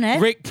Price, isn't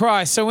it? Rick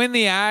Price. So in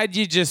the ad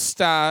you just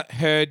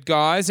heard,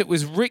 guys, it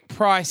was Rick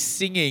Price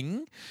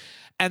singing,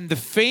 And the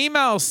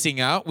female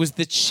singer was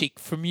the chick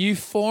from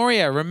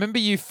Euphoria. Remember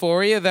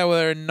Euphoria? They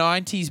were a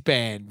 90s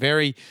band,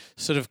 very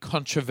sort of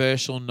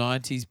controversial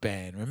 90s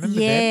band. Remember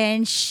Yeah, them?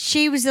 and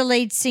she was the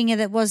lead singer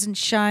that wasn't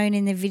shown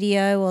in the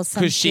video or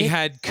something. Because she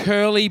had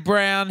curly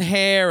brown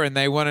hair and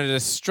they wanted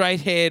a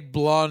straight-haired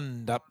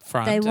blonde up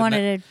front. They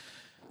wanted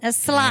a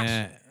slut,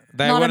 Yeah,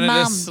 they not a wanted a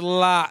mum.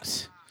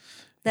 slut.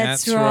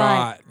 That's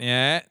right.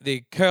 Yeah,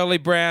 the curly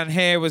brown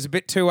hair was a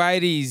bit too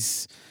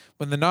 80s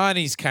when the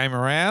 90s came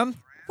around.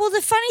 Well,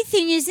 the funny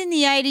thing is, in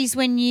the 80s,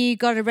 when you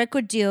got a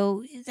record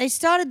deal, they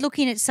started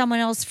looking at someone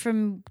else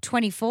from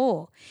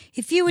 24.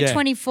 If you were Yeah.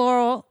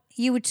 24,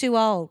 you were too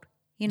old.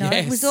 You know,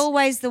 it was Yes.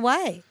 always the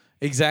way.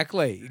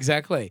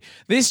 Exactly.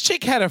 This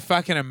chick had a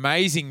fucking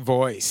amazing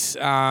voice.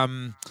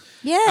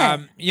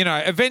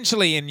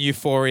 Eventually in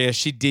Euphoria,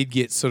 she did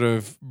get sort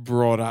of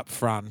brought up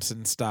front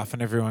and stuff,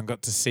 and everyone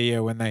got to see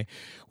her when they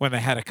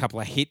had a couple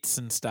of hits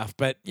and stuff.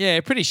 But yeah,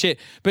 pretty shit.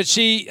 But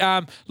she,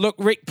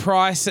 Rick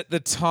Price at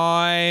the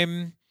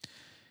time,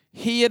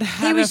 he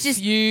had was a just-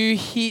 few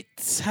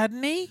hits,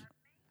 hadn't he?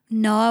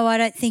 No, I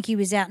don't think he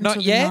was out Not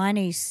until yet? the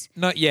 90s.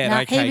 Not yet. No,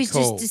 Okay, he was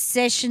cool. just a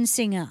session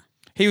singer.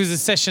 He was a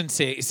session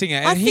singer,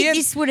 and I he think had,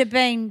 this would have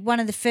been one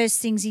of the first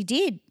things he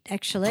did,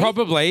 actually.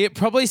 It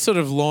probably sort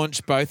of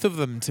launched both of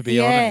them, to be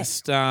Yeah.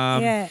 honest.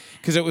 Yeah.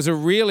 Because it was a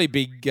really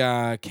big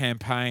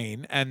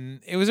campaign,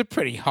 and it was a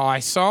pretty high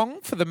song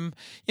for them.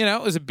 You know,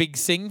 it was a big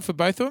sing for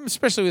both of them,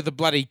 especially with the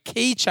bloody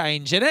key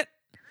change in it.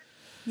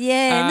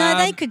 Yeah, no,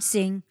 they Um, could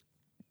sing.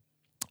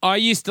 I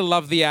used to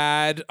love the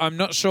ad. I'm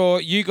not sure.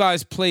 You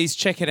guys, please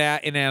check it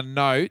out in our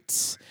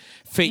notes.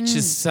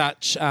 Features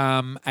such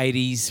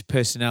 80s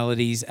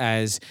personalities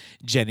as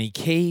Jenny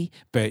Key,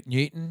 Bert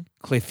Newton,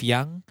 Cliff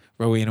Young,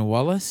 Rowena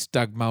Wallace,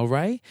 Doug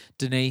Mulray,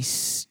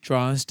 Denise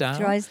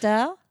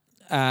Drysdale.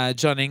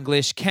 John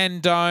English, Ken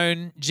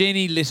Doan,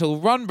 Jeannie Little,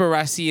 Ron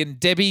Barassi, and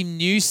Debbie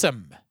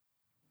Newsome.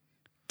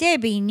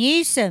 Debbie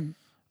Newsome.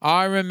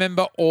 I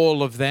remember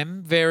all of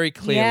them very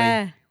clearly.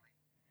 Yeah.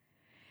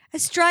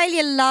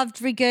 Australia loved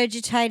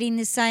regurgitating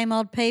the same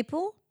old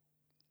people.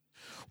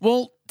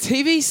 Well,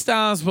 TV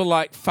stars were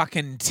like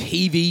fucking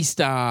TV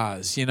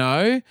stars, you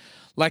know?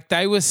 Like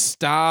they were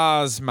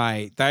stars,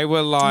 mate. They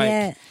were like,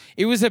 Yeah.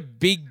 It was a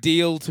big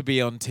deal to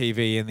be on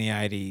TV in the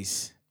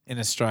 80s in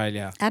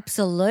Australia.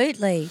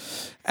 Absolutely.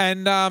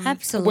 And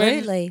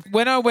Absolutely.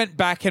 when I went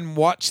back and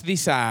watched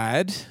this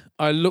ad,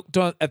 I looked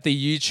at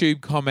the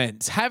YouTube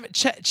comments.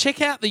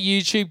 Check out the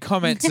YouTube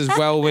comments as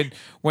well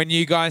when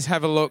you guys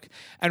have a look.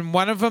 And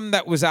one of them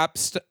that was up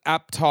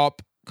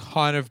top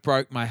kind of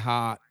broke my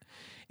heart.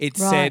 It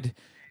Right. said,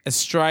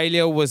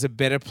 Australia was a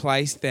better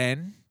place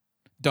then, ...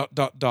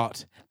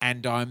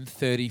 and I'm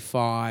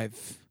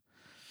 35.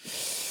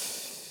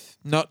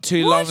 Not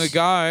too long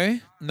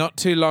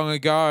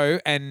ago.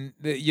 And,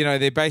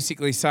 they're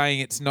basically saying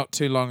it's not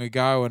too long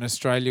ago and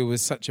Australia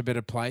was such a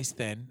better place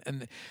then.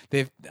 And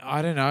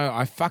I don't know,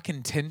 I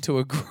fucking tend to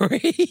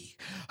agree.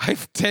 I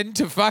tend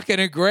to fucking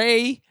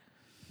agree.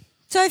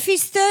 So if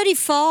he's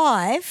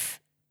 35,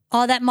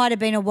 that might have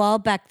been a while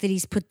back that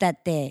he's put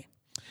that there.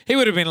 He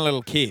would have been a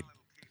little kid.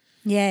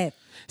 Yeah.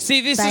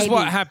 See, this is Baby.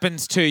 what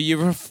happens too.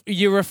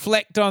 You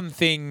reflect on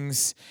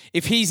things.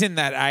 If he's in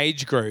that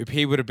age group,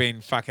 he would have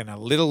been fucking a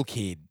little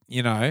kid,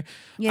 you know.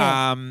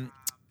 Yeah.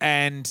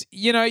 And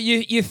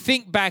you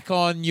think back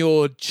on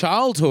your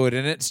childhood,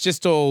 and it's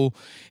just all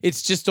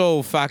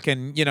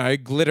fucking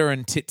glitter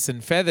and tits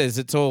and feathers.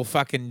 It's all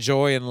fucking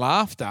joy and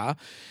laughter.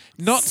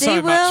 Not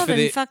so much SeaWorld for and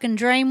the fucking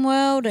Dream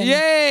World. And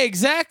yeah,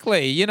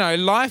 exactly.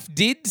 Life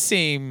did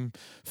seem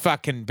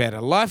fucking better.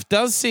 Life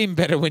does seem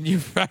better when you're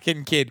a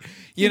fucking kid.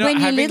 You're not When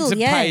you're having little, to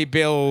yeah. pay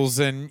bills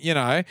and,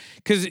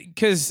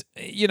 because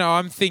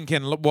I'm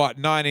thinking,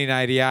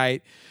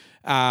 1988,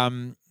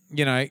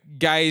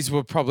 gays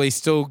were probably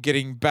still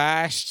getting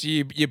bashed.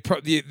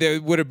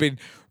 There would have been,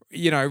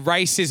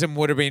 racism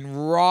would have been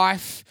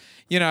rife.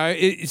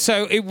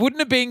 So it wouldn't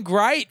have been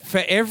great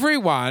for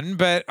everyone,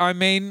 but I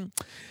mean,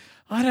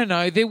 I don't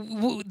know.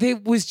 There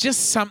was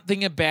just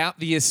something about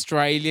the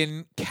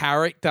Australian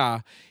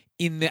character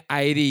in the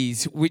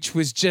 80s which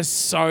was just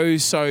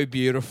so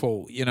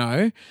beautiful,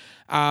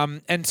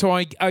 and so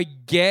I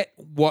get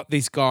what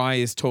this guy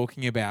is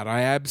talking about.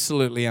 I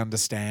absolutely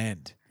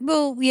understand.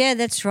 Well, yeah,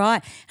 that's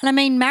right. And I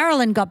mean,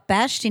 Marilyn got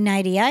bashed in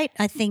 88,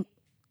 I think,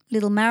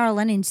 little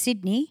Marilyn in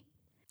Sydney.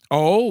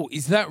 Oh,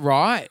 is that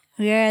right?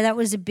 Yeah, that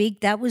was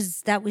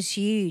that was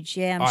huge.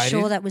 Yeah, I'm sure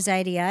didn't- that was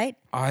 88.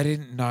 I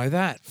didn't know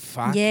that.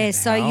 Fucking Yeah,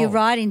 so hell. you're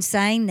right in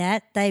saying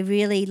that. They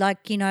really,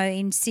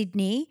 in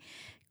Sydney,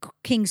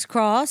 King's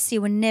Cross,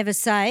 you were never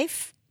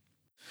safe.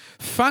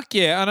 Fuck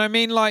yeah. And I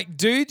mean,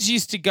 dudes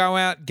used to go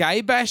out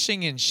gay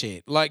bashing and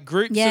shit.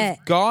 Groups Yeah.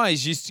 of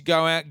guys used to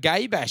go out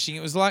gay bashing.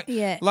 It was like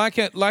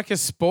a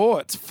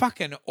sport. It's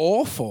fucking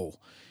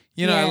awful.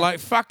 Yeah.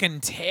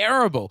 Fucking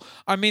terrible.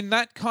 I mean,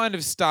 that kind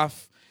of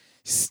stuff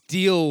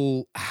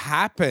still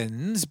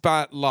happens,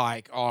 but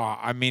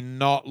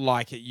not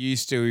like it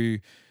used to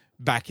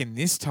back in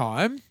this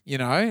time,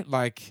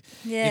 like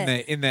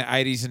in the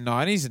 80s and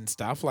 90s and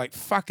stuff, like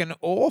fucking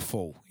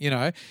awful,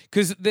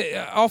 because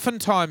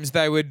oftentimes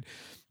they would,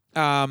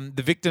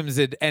 the victims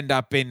would end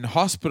up in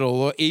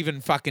hospital or even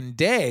fucking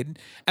dead,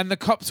 and the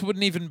cops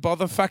wouldn't even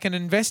bother fucking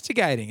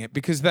investigating it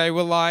because they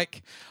were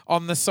like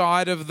on the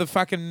side of the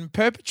fucking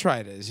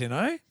perpetrators,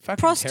 Fucking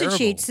Prostitutes,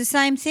 terrible. the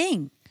same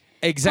thing.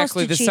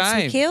 Exactly the Prostitutes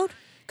same. were killed.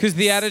 Because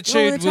the all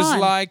attitude the was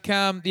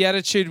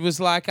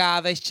time.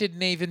 like, they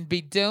shouldn't even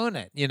be doing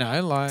it,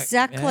 like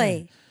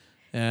Exactly.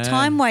 Yeah.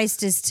 Time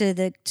wasters to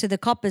the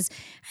coppers.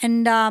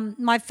 And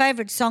my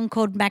favourite song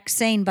called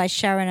Maxine by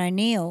Sharon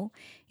O'Neill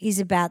is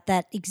about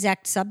that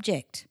exact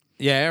subject.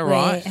 Yeah, Where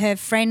right. her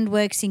friend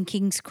works in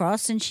King's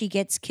Cross and she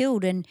gets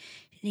killed, and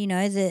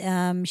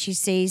she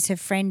sees her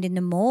friend in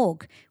the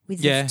morgue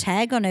with Yeah. a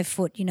tag on her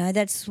foot.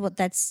 That's what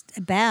that's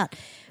about.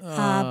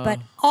 Oh. But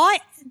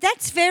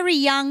that's very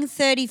young,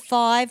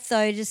 35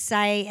 though, to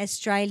say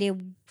Australia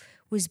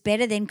was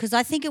better then, because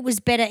I think it was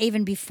better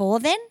even before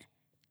then.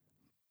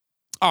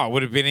 Oh, it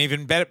would have been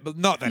even better, but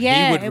not that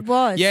Yeah, he would. it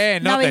was. Yeah,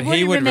 No, not he that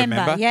he wouldn't would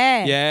remember.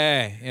 Yeah.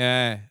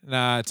 Yeah.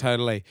 No,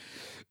 totally.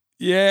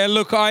 Yeah,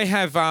 look, I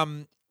have,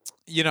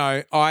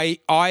 I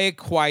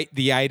equate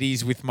the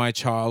 80s with my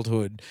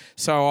childhood.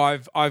 So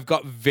I've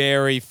got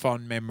very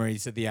fond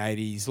memories of the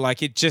 80s.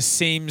 Like it just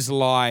seems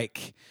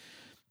like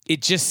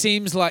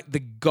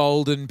the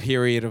golden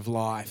period of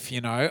life,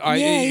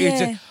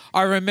 Yeah.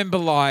 I remember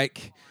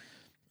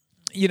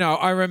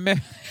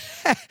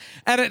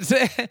and it's,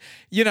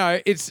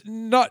 it's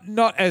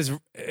not as,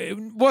 it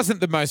wasn't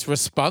the most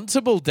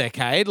responsible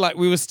decade. Like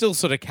we were still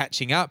sort of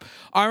catching up.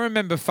 I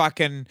remember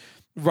fucking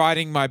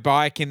riding my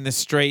bike in the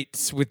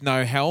streets with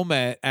no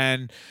helmet,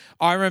 and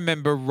I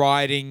remember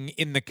riding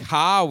in the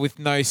car with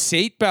no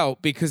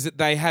seatbelt because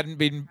they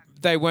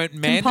weren't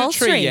mandatory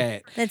Compulsory.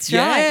 yet. That's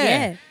right,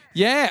 yeah.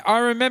 Yeah, I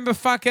remember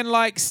fucking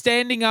like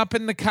standing up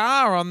in the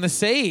car on the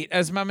seat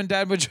as mum and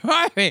dad were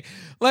driving,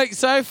 like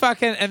so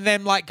fucking, and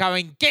then like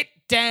going, get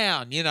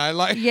down,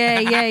 like.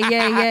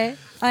 Yeah.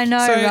 I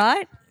know, So,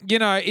 right?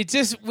 It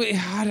just,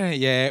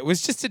 it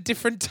was just a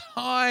different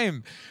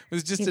time. It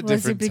was just a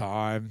different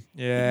time.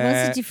 Yeah.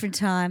 It was a different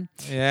time.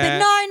 Yeah. But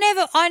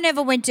no, I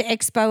never went to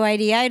Expo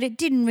 88. It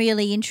didn't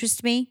really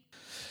interest me.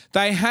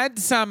 They had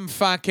some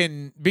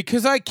fucking,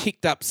 because I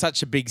kicked up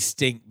such a big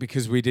stink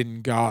because we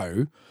didn't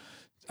go,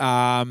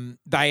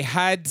 they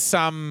had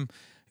some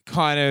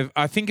kind of,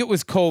 I think it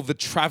was called the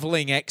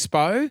Travelling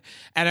Expo,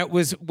 and it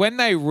was when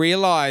they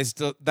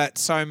realised that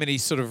so many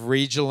sort of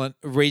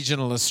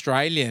regional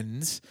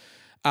Australians,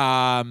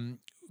 weren't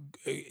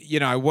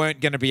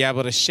going to be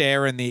able to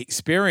share in the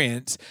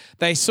experience,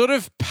 they sort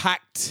of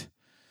packed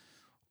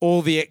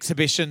all the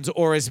exhibitions,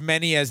 or as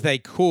many as they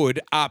could,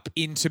 up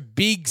into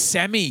big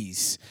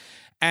semis.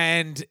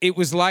 And it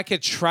was like a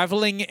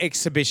travelling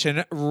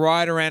exhibition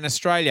right around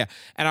Australia.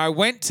 And I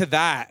went to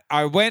that.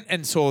 I went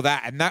and saw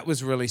that, and that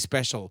was really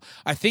special.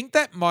 I think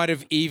that might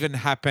have even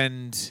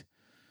happened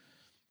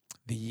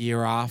the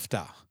year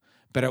after.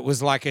 But it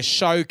was like a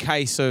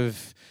showcase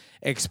of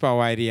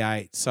Expo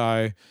 88.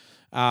 So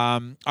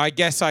I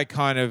guess I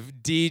kind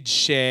of did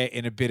share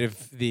in a bit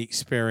of the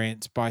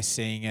experience by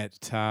seeing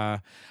it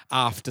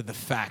after the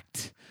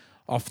fact,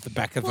 off the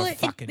back of a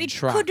fucking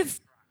truck.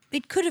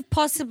 It could have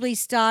possibly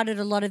started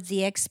a lot of the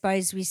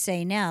expos we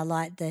see now,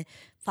 like the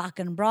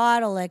fucking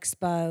bridal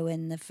expo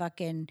and the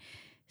fucking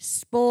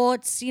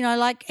sports,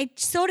 like it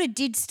sort of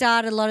did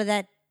start a lot of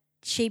that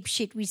cheap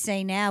shit we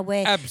see now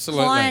where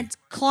Absolutely.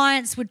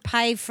 clients would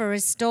pay for a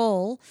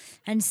stall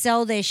and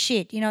sell their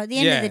shit. At the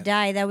end of the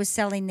day, they were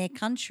selling their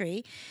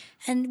country.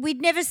 And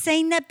we'd never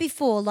seen that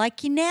before.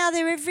 Like now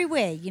they're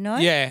everywhere,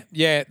 Yeah,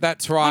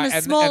 that's right. On a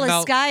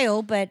smaller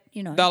scale, but,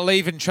 They'll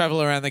even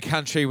travel around the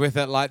country with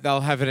it. Like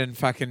they'll have it in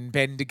fucking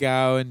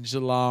Bendigo and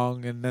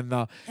Geelong, and then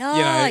they'll,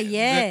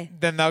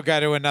 then they'll go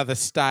to another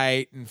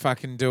state and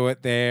fucking do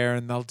it there,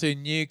 and they'll do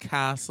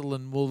Newcastle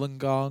and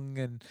Wollongong,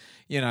 and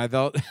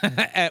they'll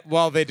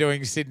while they're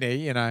doing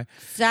Sydney,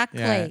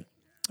 Exactly. Yeah.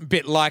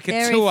 Bit like a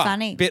Very tour.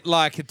 funny. Bit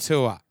like a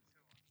tour.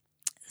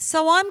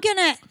 So I'm going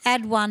to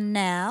add one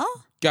now.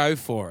 Go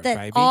for it, that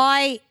baby.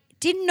 I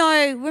didn't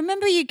know.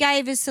 Remember you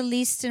gave us a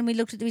list and we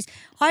looked at the list.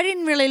 I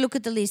didn't really look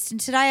at the list. And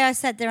today I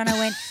sat there and I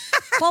went,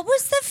 what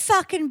was the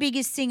fucking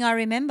biggest thing I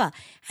remember?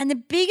 And the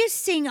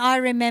biggest thing I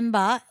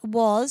remember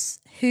was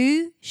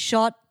who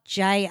shot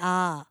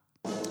JR.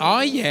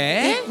 Oh,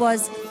 yeah? It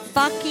was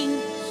fucking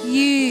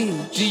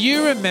huge. Do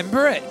you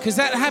remember it? Because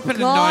that happened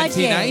God,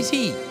 in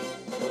 1980.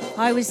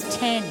 I was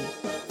 10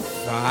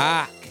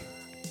 Fuck.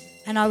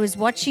 and I was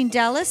watching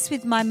Dallas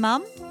with my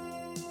mum.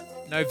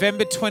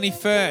 November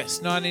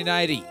 21st,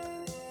 1980.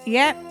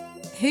 Yep.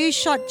 Who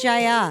shot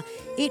JR?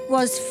 It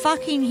was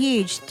fucking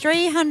huge.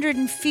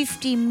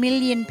 350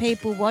 million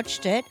people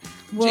watched it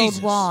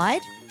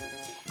worldwide.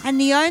 And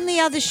the only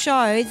other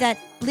show that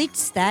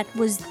blitzed that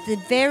was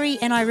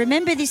and I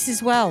remember this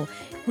as well,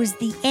 was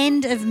the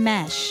end of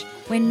MASH.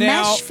 When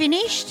MASH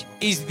finished.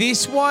 Is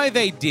this why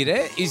they did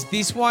it? Is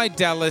this why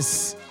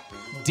Dallas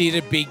did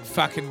a big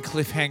fucking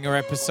cliffhanger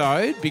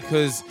episode?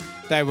 Because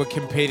they were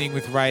competing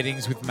with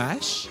ratings with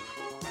MASH?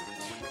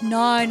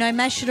 No,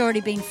 MASH had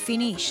already been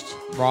finished.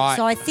 Right.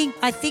 So I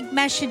think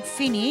MASH had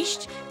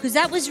finished because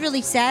that was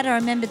really sad. I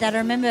remember that. I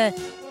remember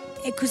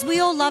because we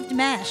all loved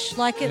MASH.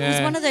 Like it was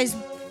Yeah. one of those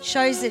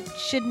shows that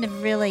shouldn't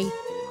have really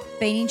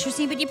been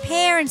interesting, but your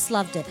parents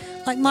loved it.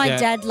 Like my Yeah.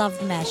 dad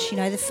loved MASH,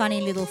 the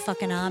funny little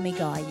fucking army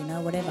guy,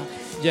 whatever.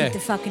 Yeah. With the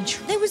fucking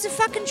there was a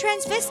fucking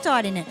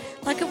transvestite in it.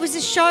 Like it was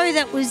a show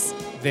that was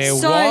There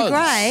so was.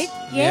 great.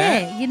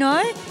 Yeah.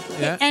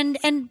 Yeah. And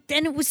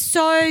it was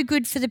so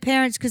good for the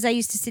parents because they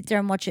used to sit there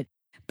and watch it.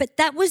 But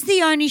that was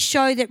the only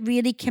show that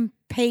really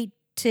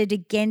competed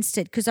against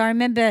it because I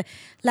remember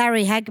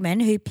Larry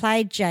Hagman, who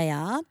played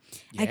JR,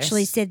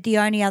 actually said the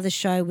only other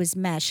show was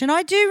MASH. And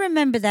I do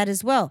remember that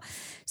as well.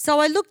 So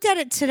I looked at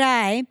it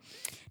today.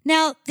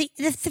 Now, the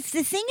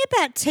thing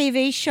about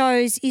TV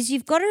shows is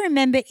you've got to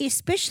remember,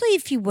 especially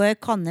if you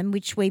work on them,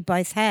 which we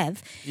both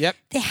have, Yep.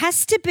 there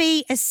has to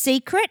be a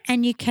secret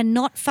and you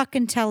cannot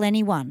fucking tell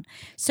anyone.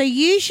 So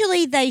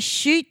usually they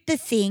shoot the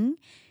thing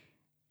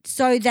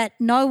so that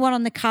no one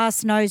on the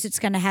cast knows it's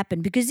going to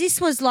happen because this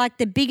was like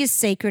the biggest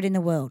secret in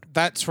the world.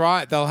 That's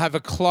right. They'll have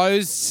a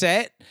closed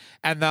set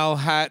and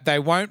they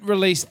won't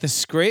release the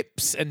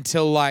scripts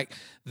until like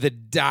the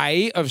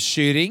day of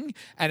shooting,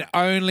 and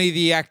only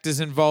the actors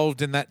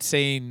involved in that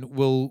scene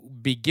will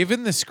be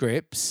given the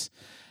scripts.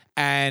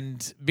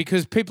 And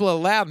because people are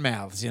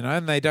loudmouths,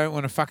 and they don't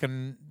want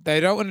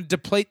to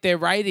deplete their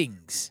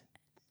ratings.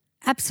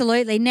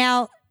 Absolutely.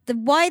 Now, the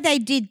way they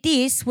did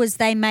this was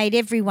they made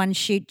everyone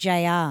shoot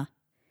JR.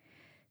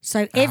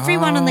 So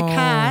everyone on the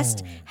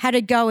cast had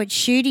a go at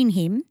shooting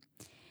him.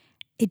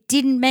 It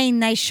didn't mean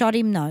they shot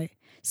him though.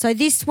 So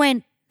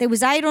there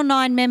was 8 or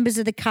 9 members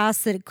of the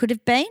cast that it could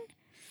have been.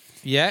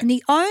 Yeah. And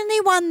the only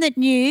one that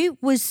knew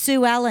was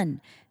Sue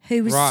Ellen,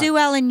 who was Sue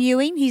Ellen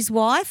Ewing, his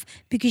wife,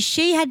 because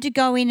she had to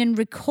go in and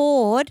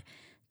record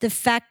the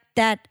fact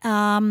that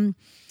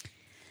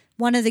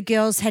one of the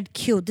girls had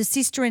killed, the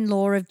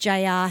sister-in-law of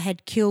JR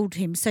had killed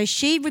him. So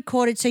she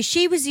recorded, so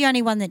she was the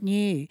only one that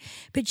knew.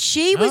 But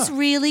she was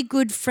really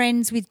good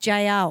friends with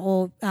JR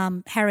or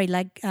Larry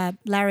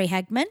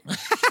Hagman.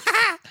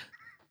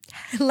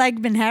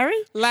 Lagman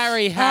Harry?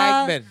 Larry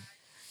Hagman.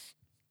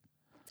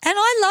 And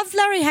I love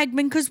Larry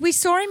Hagman because we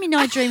saw him in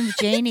I Dream of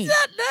Jeannie.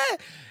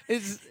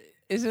 Is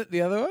it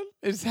the other one?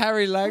 It's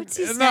Harry Lag. What's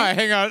his No, name?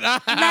 hang on.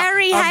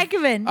 Larry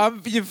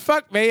Hagman. You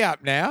fucked me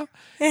up now.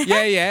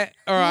 Yeah.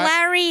 All right.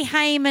 Larry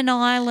Heyman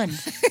Island.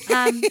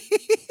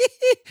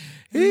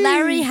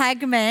 Larry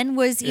Hagman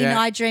was in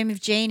I Dream of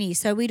Jeannie,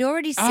 so we'd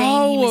already seen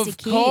him as a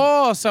kid. Of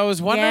course. I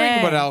was wondering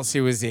Yeah. what else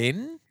he was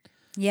in.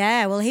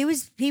 Yeah, well, he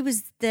was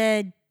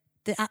the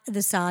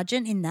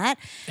sergeant in that.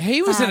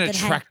 He was an that had-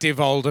 attractive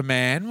older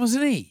man,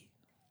 wasn't he?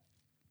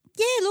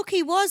 Yeah, look,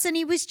 he was, and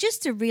he was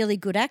just a really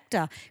good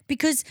actor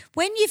because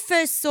when you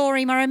first saw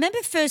him, I remember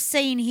first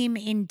seeing him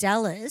in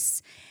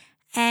Dallas,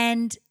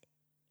 and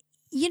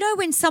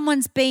when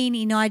someone's been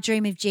in I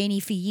Dream of Jeannie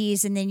for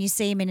years and then you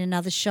see him in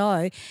another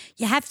show,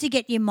 you have to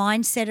get your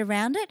mindset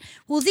around it.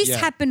 Well, this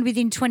happened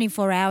within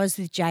 24 hours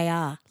with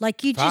JR.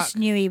 Like you just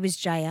knew he was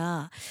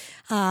JR.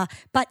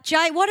 But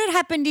what had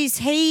happened is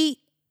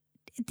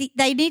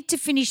they need to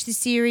finish the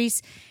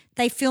series.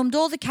 They filmed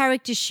all the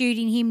characters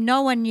shooting him.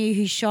 No one knew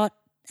who shot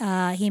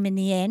him in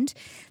the end.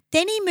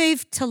 Then he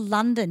moved to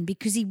London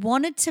because he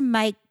wanted to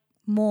make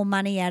more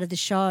money out of the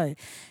show.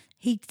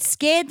 He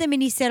scared them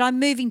and he said, I'm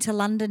moving to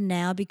London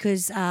now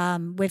because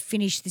we've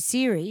finished the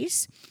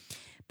series.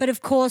 But,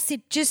 of course,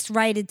 it just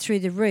rated through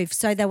the roof.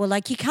 So they were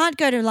like, you can't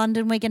go to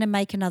London. We're going to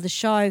make another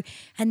show.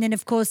 And then,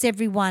 of course,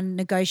 everyone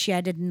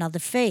negotiated another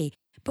fee.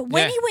 But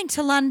when he went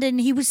to London,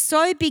 he was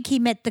so big he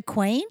met the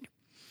Queen.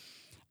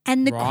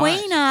 And the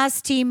Queen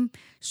asked him,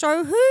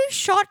 so who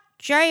shot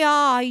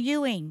J.R.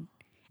 Ewing?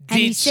 And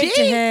he said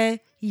to her,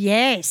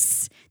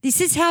 yes.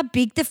 This is how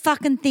big the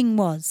fucking thing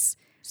was.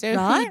 So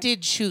right? who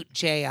did shoot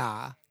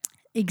JR?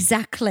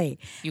 Exactly.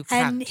 You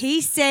can't. And he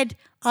said,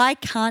 I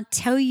can't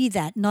tell you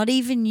that, not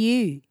even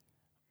you.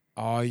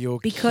 Oh, you're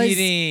Because,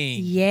 kidding.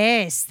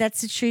 yes,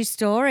 that's a true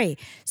story.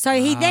 So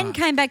he then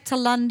came back to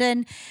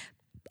London.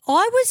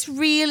 I was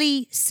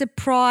really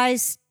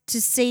surprised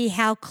to see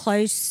how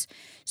close.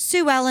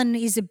 Sue Ellen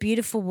is a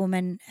beautiful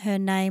woman. Her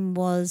name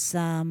was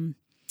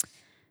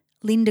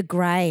Linda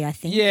Gray, I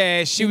think.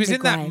 Yeah, she was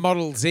Linda in Gray. that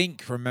Models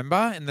Inc.,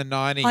 remember, in the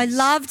 90s. I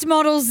loved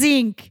Models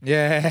Inc.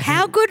 Yeah.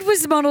 How good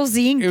was Models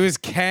Inc.? It was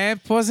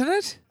camp, wasn't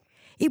it?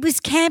 It was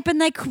camp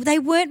and they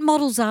weren't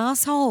models'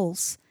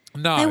 assholes.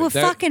 No. They were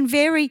fucking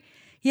very,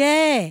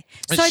 yeah. It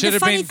So should the have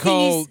funny been thing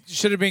called is,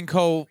 Should have been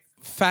called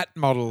Fat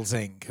Models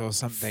Inc. or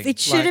something. it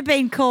should have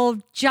been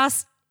called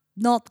Just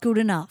Not Good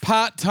Enough.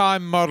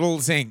 Part-time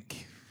Models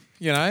Inc.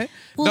 Well-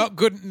 not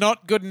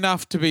good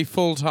enough to be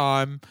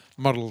full-time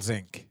Models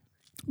Inc.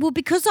 Well,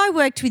 because I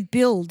worked with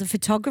Bill, the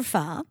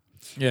photographer,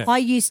 Yeah. I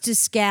used to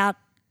scout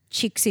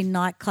chicks in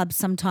nightclubs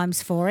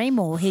sometimes for him,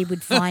 or he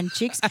would find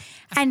chicks.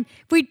 And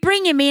we'd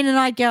bring him in and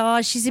I'd go,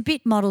 oh, she's a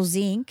bit Models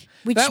Inc.,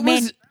 which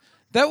meant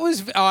That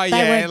was They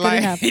weren't good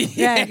enough.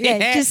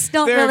 Yeah, just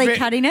not They're a really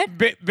cutting it.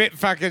 Bit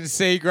fucking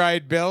C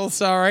grade Bill.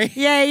 Sorry.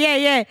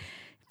 Yeah.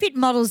 Bit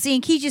Models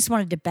Inc. He just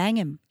wanted to bang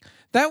him.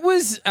 That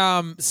was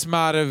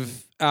smart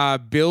of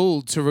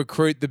Bill to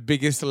recruit the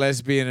biggest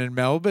lesbian in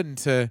Melbourne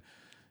to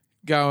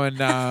go and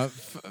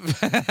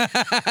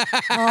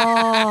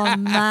Oh,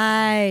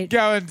 mate.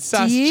 go and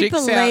suss Do you chicks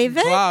out in believe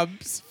it?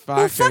 clubs.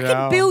 Well, Fucking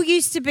hell. Bill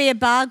used to be a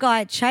bar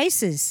guy at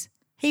Chasers.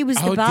 He was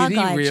the Oh, bar did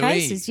he guy really? at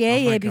Chasers. Yeah,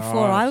 Oh, my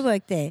before God. I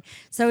worked there.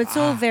 So it's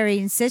all very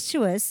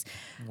incestuous.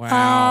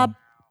 Wow.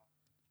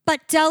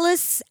 But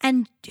Dallas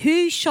and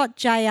Who Shot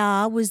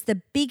JR was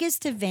the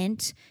biggest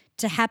event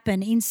to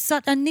happen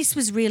and this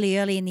was really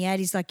early in the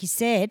 80s, like you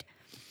said.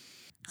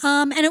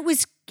 And it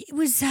was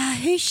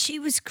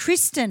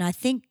Kristen, I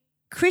think.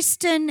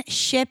 Kristen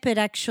Shepherd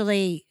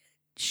actually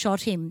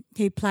shot him,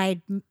 who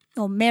played,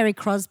 or Mary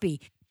Crosby,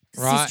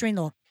 Right.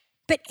 sister-in-law.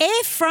 But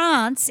Air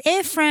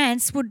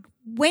France would,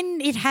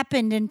 when it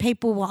happened and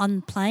people were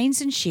on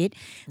planes and shit,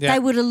 Yeah. they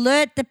would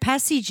alert the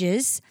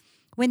passengers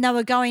when they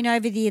were going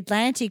over the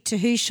Atlantic to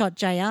Who Shot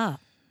JR.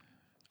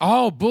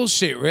 Oh,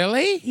 bullshit,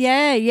 really?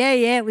 Yeah.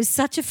 It was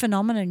such a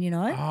phenomenon, you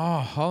know.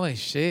 Oh, holy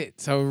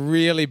shit. So a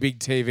really big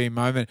TV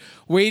moment.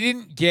 We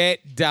didn't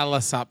get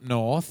Dallas up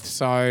north,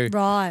 so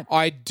Right.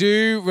 I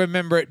do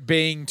remember it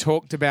being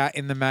talked about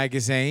in the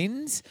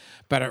magazines,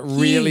 but it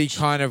really Huge.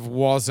 kind of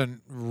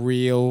wasn't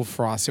real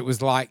for us. It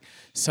was like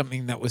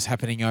something that was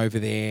happening over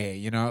there,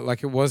 you know,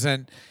 like it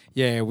wasn't,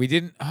 we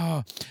didn't,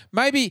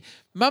 maybe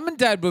Mum and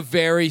Dad were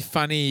very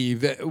funny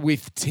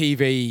with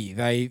TV.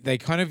 They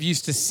kind of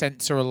used to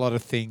censor a lot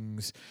of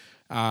things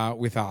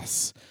with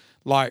us.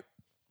 Like,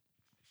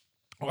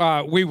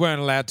 we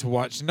weren't allowed to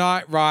watch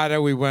Knight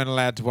Rider. We weren't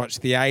allowed to watch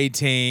the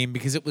A-Team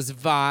because it was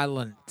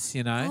violent,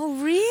 you know.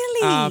 Oh,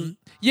 really?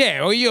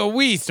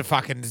 We used to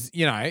fucking,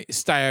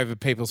 stay over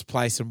people's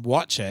place and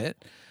watch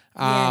it,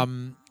 Yeah.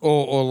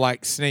 or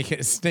like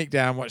sneak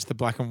down and watch the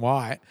black and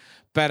white.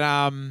 But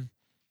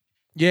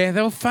they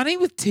were funny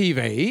with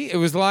TV. It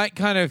was like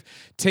kind of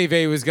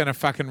TV was going to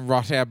fucking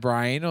rot our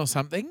brain or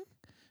something,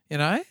 you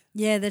know.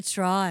 Yeah, that's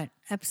right.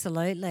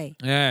 Absolutely.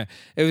 Yeah,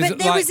 it was. But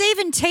there was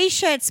even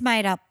T-shirts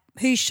made up.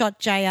 Who shot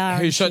JR?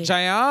 Who and shot shit. JR?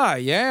 Yeah,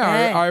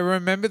 Yeah. I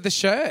remember the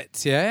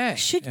shirts. Yeah,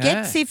 See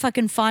if I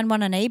can find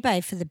one on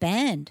eBay for the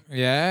band.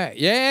 Yeah.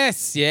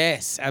 Yes.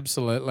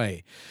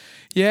 Absolutely.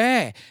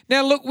 Yeah.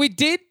 Now, look, we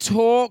did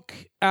talk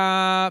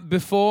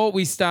before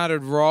we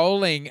started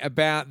rolling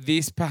about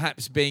this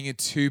perhaps being a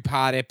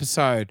 2-part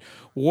episode.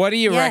 What do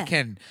you Yeah.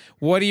 reckon?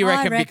 What do you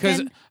I reckon? Because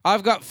reckon-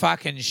 I've got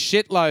fucking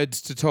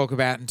shitloads to talk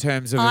about in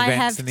terms of I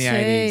events have in the too.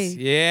 80s.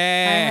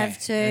 Yeah. I have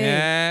too.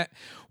 Yeah.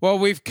 Well,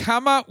 we've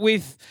come up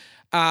with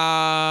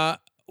another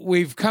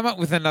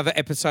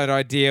episode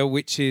idea,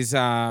 which is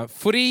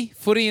footy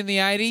in the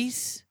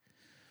 80s.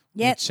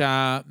 Yep. Which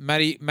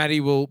Maddie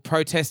will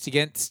protest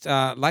against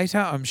later,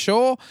 I'm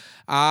sure.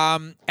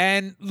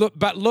 And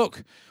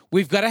look,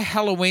 we've got a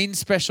Halloween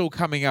special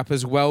coming up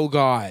as well,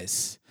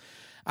 guys.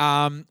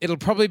 It'll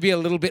probably be a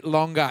little bit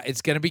longer.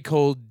 It's going to be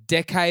called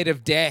Decade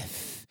of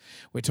Death.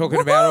 We're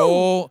talking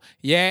about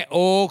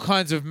all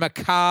kinds of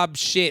macabre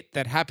shit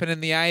that happened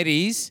in the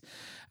 80s.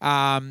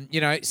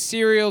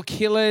 Serial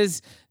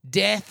killers,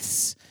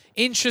 deaths,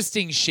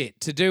 interesting shit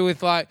to do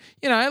with a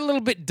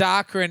little bit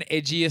darker and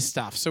edgier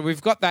stuff. So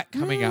we've got that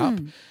coming up.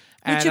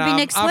 Which will be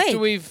next after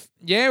week.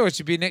 Which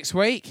will be next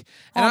week.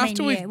 And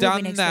after we've will be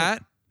done next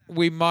that,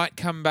 we might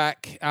come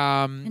back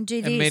do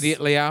this.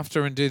 immediately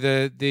after and do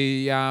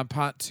the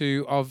part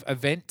 2 of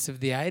events of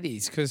the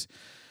 80s because,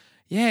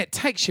 it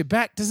takes you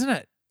back, doesn't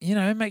it?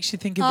 It makes you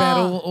think about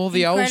all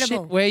the old shit,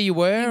 incredible. where you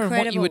were and what you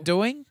Incredible. were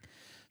doing.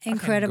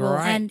 Incredible.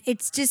 great. And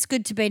it's just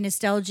good to be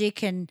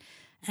nostalgic and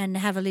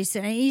have a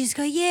listen. And you just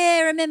go,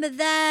 remember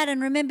that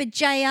and remember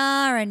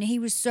JR and he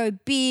was so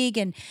big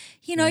and,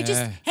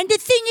 just – and the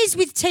thing is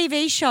with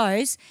TV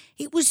shows,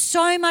 it was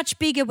so much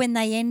bigger when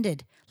they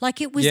ended.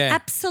 Like it was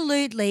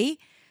absolutely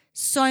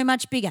so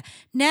much bigger.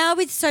 Now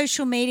with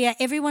social media,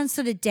 everyone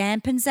sort of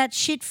dampens that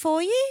shit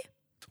for you.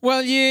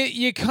 Well,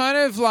 you kind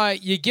of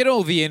you get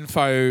all the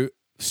info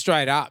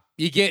straight up.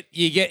 You get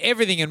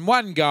everything in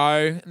one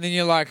go, and then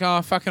you're like,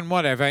 oh, fucking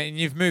whatever, and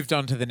you've moved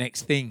on to the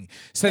next thing.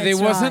 So That's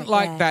there wasn't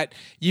right, that.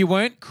 You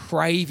weren't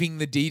craving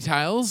the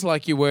details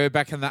like you were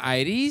back in the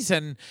 80s,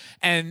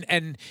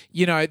 and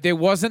there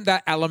wasn't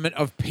that element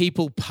of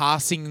people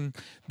passing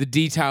the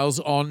details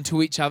on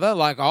to each other.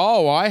 Like,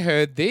 oh, I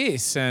heard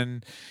this,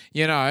 and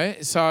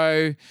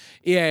so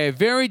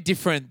very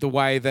different the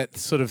way that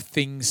sort of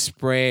things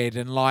spread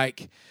and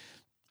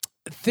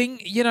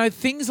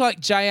things like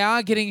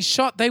JR getting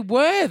shot, they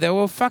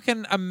were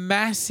fucking a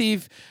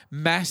massive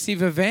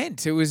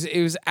event. It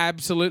was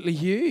absolutely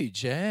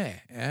huge.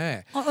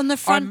 Yeah. On the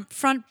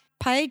front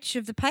page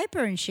of the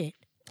paper and shit.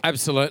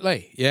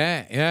 Absolutely.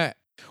 Yeah.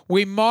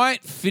 We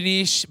might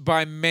finish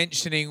by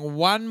mentioning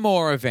one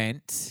more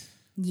event.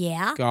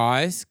 Yeah.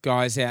 Guys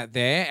out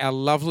there, our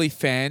lovely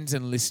fans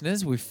and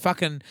listeners, we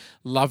fucking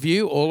love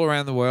you all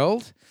around the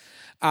world.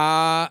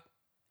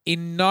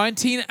 In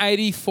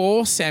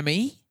 1984,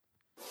 Sammy,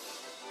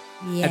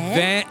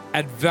 Yeah.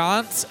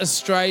 Advance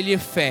Australia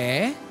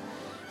Fair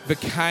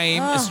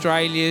became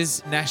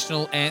Australia's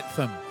national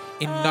anthem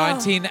in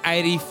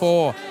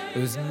 1984. It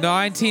was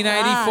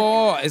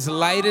 1984, as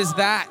late as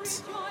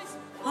that.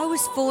 I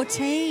was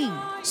 14.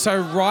 So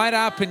right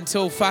up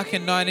until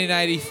fucking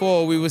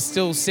 1984, we were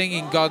still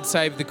singing God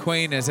Save the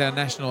Queen as our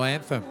national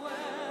anthem.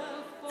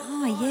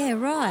 Oh, yeah,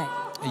 right.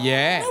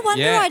 Yeah. No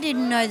wonder yeah. I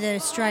didn't know the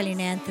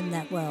Australian anthem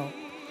that well.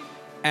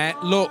 And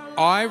look,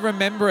 I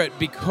remember it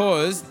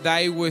because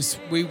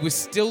we were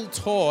still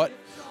taught,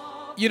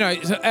 you know,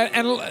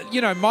 and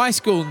you know, my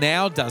school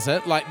now does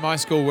it. Like my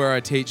school where I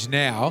teach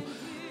now,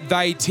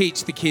 they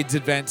teach the kids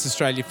Advance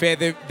Australia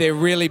Fair. They're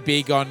really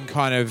big on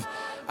kind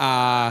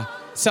of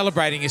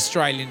celebrating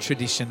Australian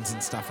traditions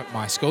and stuff at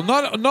my school.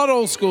 Not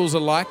all schools are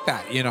like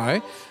that, you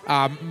know.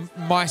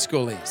 My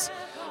school is.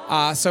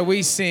 So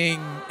we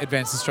sing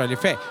Advance Australia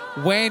Fair.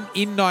 When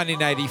in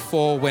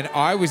 1984, when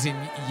I was in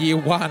year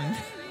one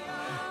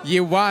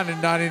in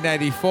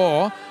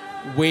 1984,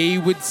 we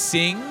would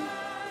sing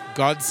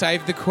God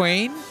Save the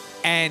Queen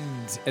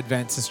and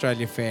Advance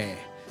Australia Fair.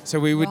 So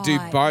we would do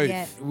both.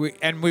 Yeah.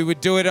 We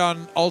would do it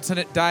on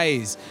alternate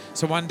days.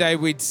 So one day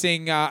we'd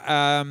sing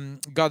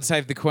God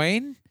Save the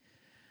Queen,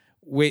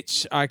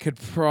 which I could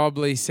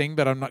probably sing,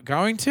 but I'm not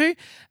going to.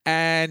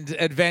 And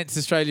Advance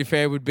Australia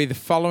Fair would be the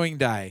following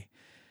day.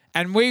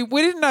 And we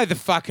didn't know the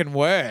fucking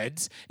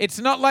words. It's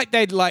not like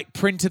they'd like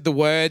printed the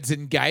words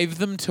and gave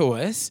them to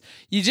us.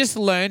 You just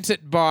learnt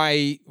it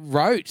by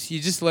rote. You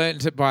just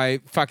learnt it by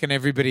fucking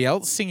everybody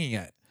else singing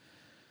it.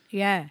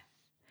 Yeah.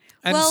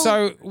 And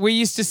so we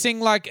used to sing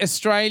like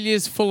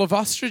Australia's full of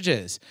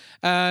ostriches.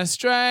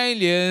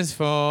 Australia's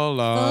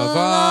full of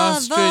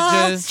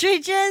ostriches.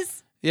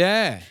 Ostriches.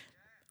 Yeah.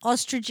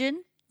 Ostrigen.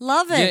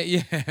 Love it.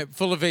 Yeah.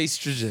 Full of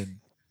estrogen.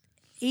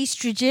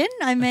 Estrogen,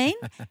 I mean.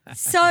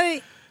 So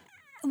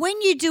when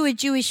you do a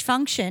Jewish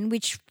function,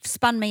 which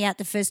spun me out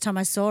the first time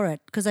I saw it,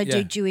 because I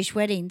do Jewish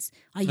weddings,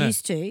 I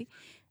used to,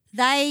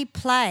 they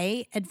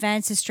play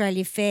Advance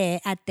Australia Fair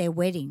at their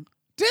wedding.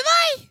 Do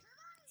they?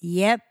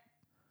 Yep.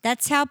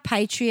 That's how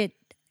patriot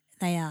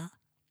they are.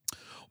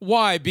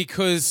 Why?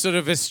 Because sort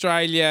of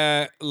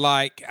Australia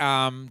like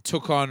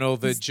took on all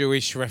the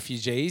Jewish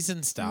refugees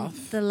and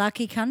stuff. The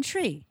lucky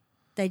country.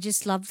 They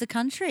just love the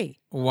country.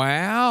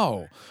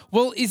 Wow.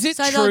 Well, is it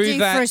So true they'll do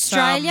that for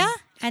Australia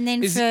and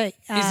then is for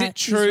it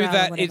true Israel or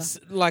that whatever. it's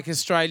like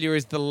Australia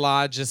is the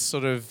largest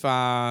sort of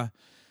the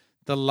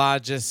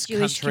largest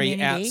Jewish country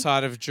community?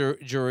 outside of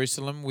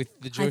Jerusalem with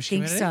the Jewish I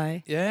think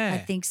community? so. Yeah. I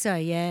think so,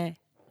 yeah.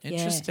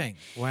 Interesting.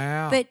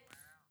 Wow. But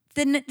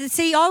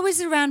see, I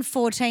was around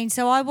 14,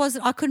 so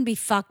I couldn't be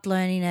fucked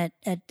learning at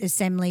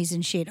assemblies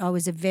and shit. I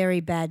was a very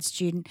bad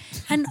student.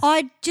 And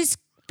I'd just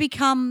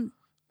become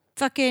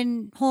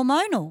fucking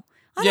hormonal.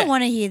 I Yeah. don't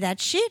want to hear that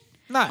shit.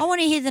 No. I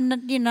want to hear the,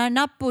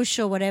 nutbush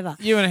or whatever.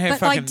 you want to have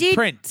But I fucking did-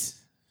 Prince.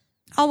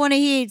 I want to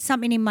hear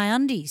something in my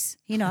undies,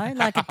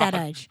 like at that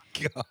age.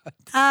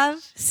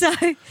 So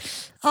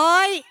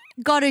I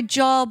got a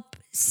job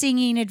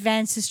singing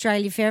Advance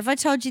Australia Fair. Have I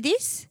told you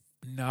this?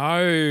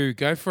 No,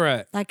 go for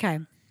it. Okay.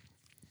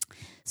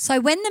 So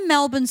when the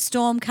Melbourne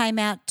Storm came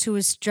out to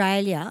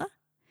Australia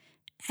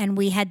and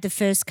we had the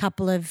first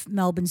couple of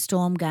Melbourne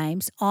Storm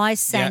games, I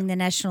sang the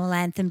national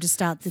anthem to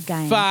start the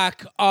game.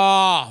 Fuck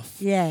off.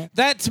 Yeah.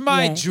 That's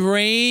my Yeah.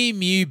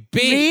 dream, you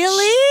bitch.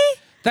 Really?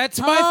 That's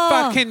my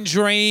fucking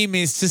dream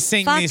is to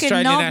sing the Fucking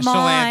Australian not national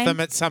mine. anthem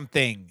at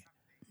something.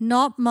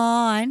 Not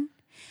mine.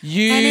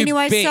 You And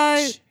anyway, bitch.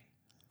 so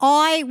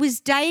I was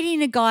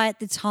dating a guy at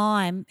the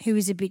time who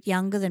was a bit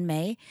younger than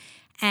me,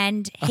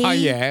 and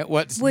he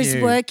what's was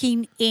new?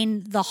 working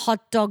in the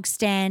hot dog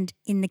stand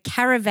in the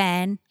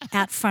caravan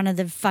out front of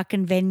the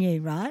fucking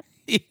venue, right?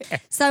 Yeah.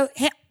 So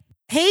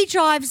he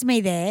drives me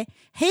there.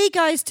 He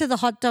goes to the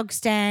hot dog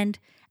stand,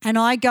 and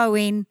I go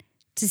in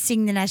to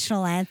sing the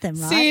national anthem,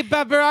 right? See,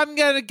 Bubba, I'm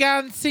going to go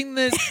and sing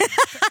the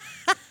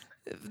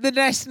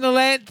national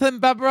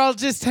anthem, Bubba. I'll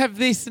just have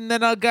this and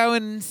then I'll go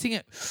and sing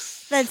it.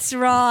 That's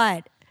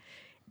right.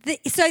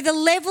 So the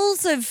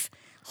levels of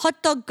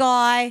hot dog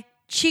guy,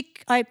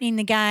 chick opening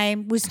the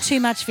game was too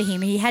much for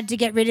him. He had to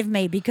get rid of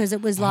me because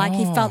it was like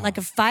he felt like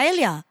a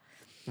failure.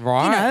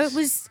 Right.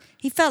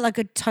 He felt like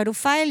a total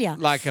failure.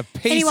 like a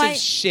piece Anyway, of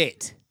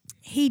shit.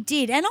 He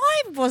did. And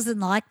I wasn't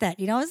like that.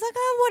 I was like,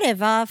 oh,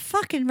 whatever,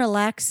 fucking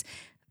relax.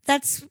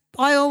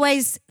 I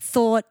always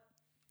thought,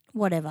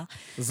 whatever.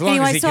 As long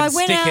as he so can I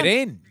went stick out,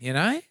 it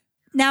in,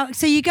 Now,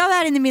 so you go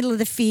out in the middle of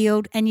the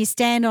field and you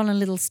stand on a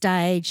little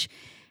stage,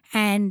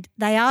 and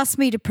they asked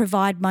me to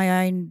provide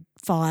my own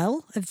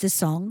file of the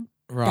song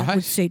that Right.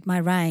 would suit my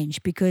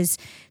range, because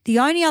the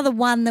only other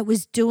one that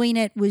was doing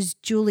it was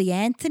Julie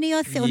Anthony,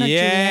 I thought. Not Julie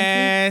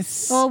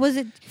Yes. Anthony. Or was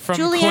it From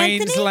Julie Anthony?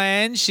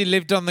 Queensland. She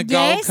lived on the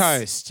Yes. Gold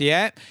Coast.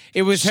 Yeah.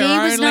 It was her She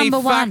was only number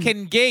one.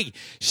 fucking gig.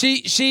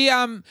 She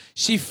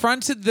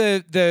fronted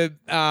the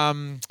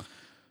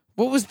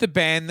what was the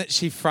band that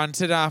she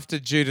fronted after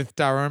Judith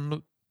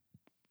Durham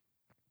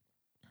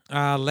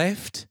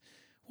left?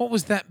 What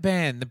was that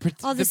band?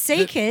 The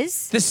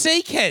Seekers. The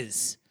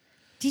Seekers.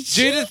 Did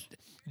she?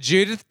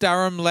 Judith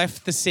Durham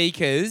left the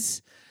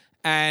Seekers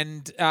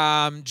and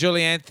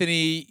Julie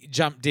Anthony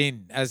jumped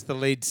in as the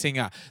lead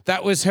singer.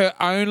 That was her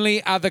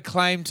only other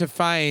claim to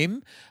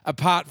fame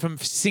apart from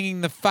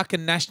singing the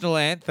fucking national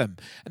anthem.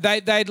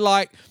 They'd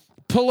like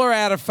pull her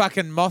out of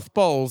fucking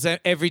mothballs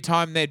every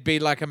time there'd be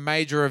like a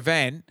major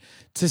event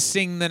to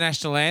sing the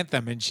national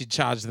anthem, and she'd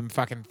charge them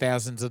fucking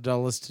thousands of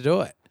dollars to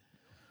do it.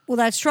 Well,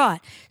 that's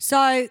right.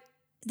 So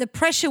the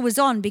pressure was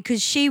on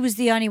because she was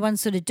the only one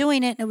sort of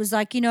doing it. And it was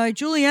like,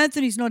 Julie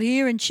Anthony's not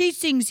here and she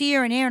sings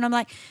here and here. And I'm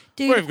like,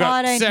 dude, We've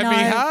got I don't Sammy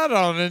know. Hart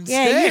on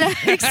instead.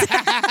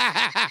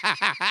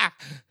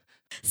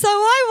 So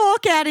I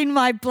walk out in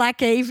my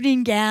black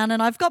evening gown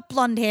and I've got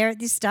blonde hair at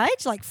this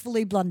stage, like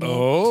fully blonde hair.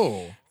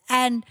 Oh.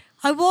 And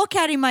I walk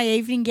out in my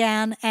evening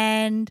gown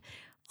and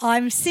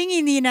I'm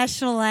singing the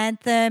national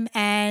anthem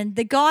and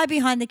the guy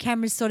behind the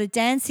camera is sort of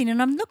dancing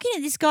and I'm looking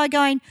at this guy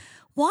going,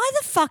 why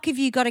the fuck have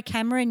you got a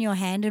camera in your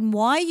hand and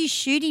why are you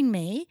shooting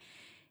me?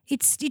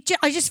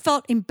 I just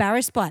felt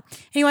embarrassed by it.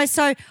 Anyway,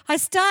 so I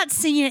start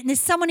singing it and there's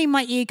someone in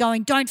my ear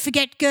going, don't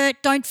forget Gert,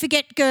 don't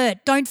forget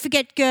Gert, don't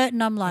forget Gert.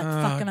 And I'm like,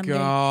 fucking, I'm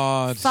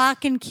going to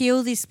fucking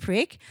kill this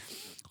prick.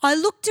 I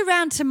looked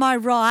around to my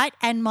right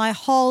and my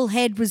whole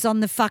head was on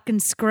the fucking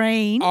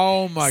screen.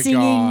 Oh, my singing.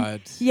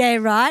 God. Yeah,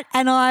 right.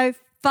 And I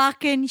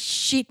fucking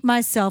shit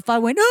myself. I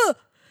went, oh,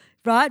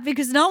 right,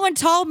 because no one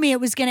told me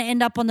it was going to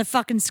end up on the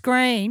fucking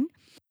screen.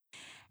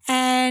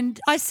 And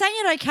I sang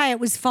it okay. It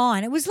was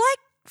fine. It was like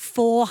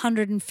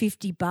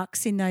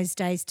 $450 in those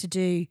days to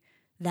do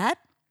that.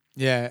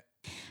 Yeah.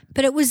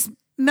 But it was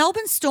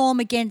Melbourne Storm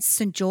against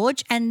St.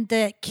 George and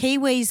the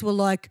Kiwis were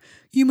like,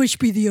 you must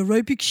be the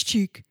aerobics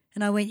chick.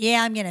 And I went,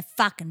 yeah, I'm going to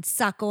fucking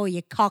suck all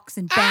your cocks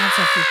and bounce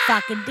off your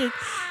fucking dick.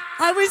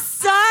 I was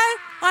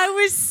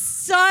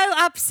so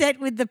upset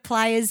with the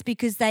players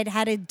because they'd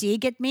had a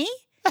dig at me.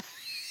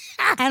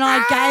 And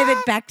I gave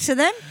it back to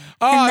them.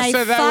 Oh,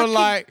 so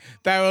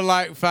they were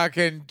like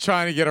fucking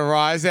trying to get a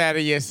rise out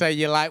of you. So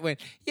you like went,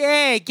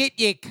 yeah, get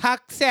your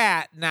cucks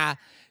out. Nah.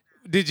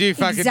 Did you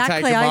fucking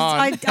take them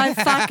on? I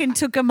fucking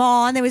took them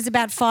on. There was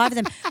about 5 of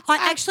them.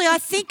 I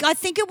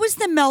think it was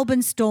the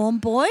Melbourne Storm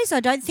boys.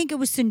 I don't think it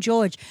was St.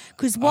 George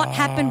because what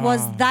happened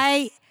was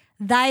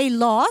they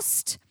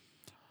lost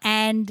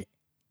and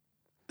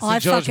I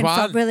fucking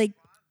felt really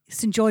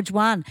St. George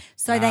won.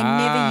 So they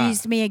never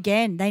used me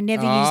again. They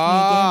never used me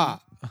again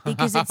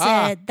because it's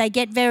they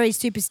get very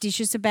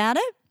superstitious about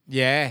it.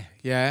 Yeah,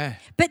 yeah.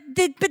 But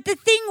the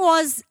thing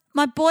was,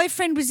 my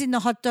boyfriend was in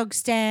the hot dog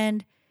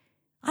stand.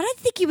 I don't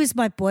think he was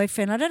my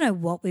boyfriend. I don't know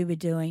what we were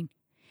doing.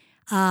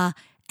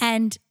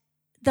 And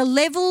the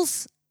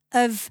levels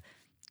of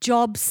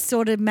jobs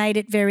sort of made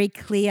it very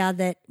clear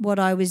that what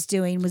I was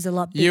doing was a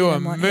lot bigger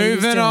than what he was doing. You were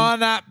moving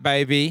on up,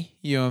 baby.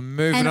 You were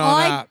moving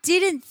on up. And I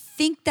didn't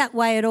think that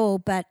way at all,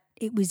 but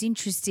it was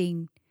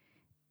interesting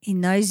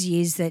in those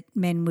years that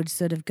men would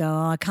sort of go,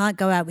 oh, I can't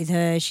go out with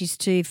her. She's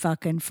too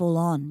fucking full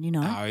on,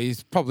 Oh,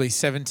 he's probably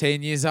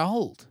 17 years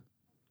old.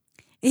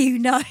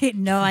 No,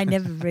 I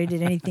never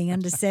rated anything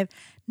under 7.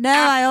 No,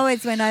 I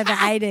always went over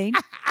 18.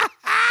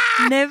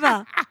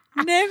 Never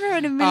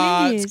in a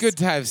million years. It's good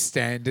to have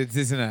standards,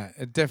 isn't it?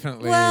 It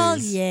definitely is. Well,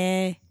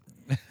 yeah,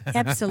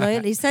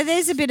 absolutely. So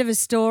there's a bit of a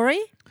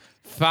story.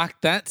 Fuck,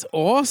 that's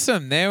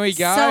awesome. There we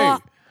go. So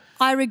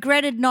I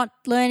regretted not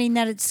learning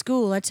that at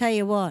school, I tell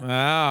you what. Oh,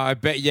 I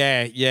bet,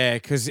 yeah,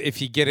 because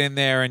if you get in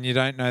there and you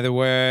don't know the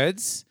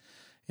words...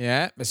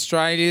 Yeah,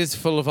 Australia's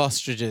full of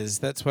ostriches.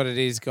 That's what it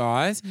is,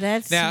 guys.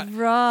 That's now,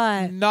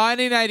 right.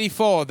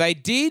 1984, they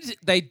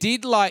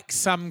did like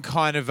some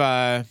kind of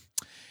it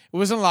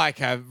wasn't like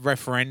a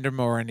referendum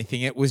or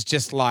anything. It was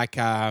just like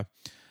a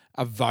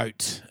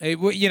vote.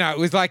 It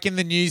was like in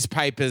the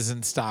newspapers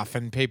and stuff,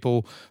 and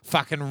people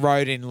fucking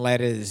wrote in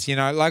letters.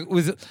 Like it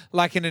was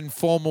like an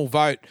informal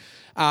vote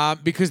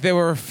because there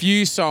were a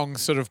few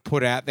songs sort of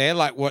put out there,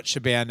 like "What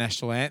Should Be Our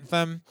National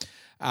Anthem."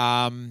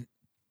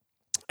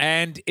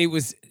 And it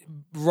was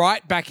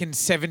right back in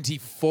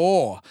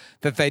 74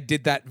 that they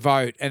did that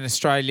vote, and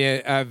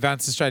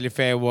Vance Australia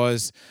Fair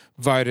was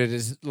voted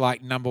as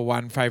like number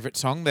 1 favourite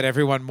song that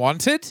everyone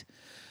wanted.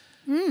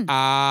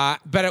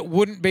 But it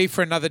wouldn't be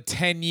for another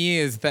 10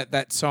 years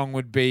that song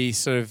would be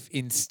sort of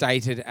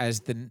instated as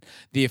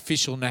the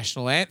official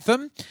national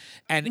anthem.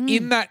 And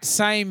in that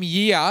same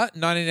year,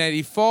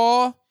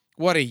 1984,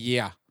 what a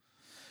year.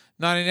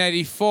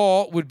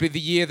 1984 would be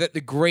the year that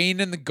the green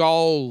and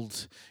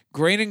gold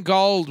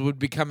would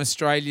become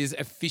Australia's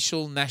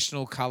official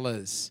national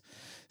colours.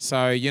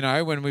 So,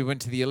 when we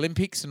went to the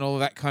Olympics and all of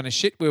that kind of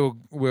shit, we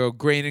were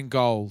green and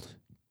gold.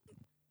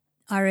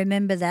 I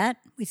remember that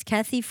with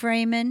Kathy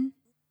Freeman.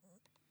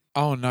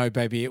 Oh, no,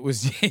 baby. It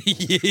was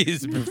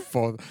years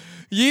before.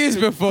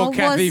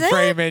 Kathy was it?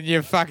 Freeman,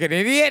 you fucking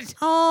idiot.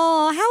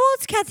 Oh, how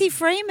old's Kathy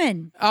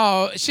Freeman?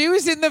 Oh, she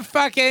was in the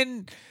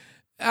fucking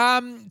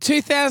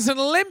 2000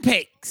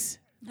 Olympics.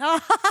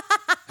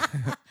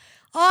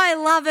 I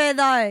love her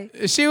though.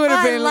 She would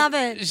have been. love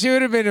it. She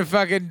would have been a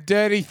fucking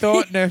dirty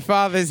thought in her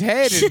father's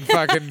head in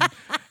fucking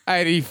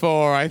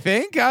 84, I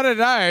think. I don't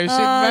know.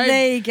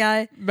 There you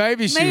go.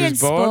 Maybe she Me was and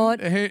born.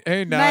 sport.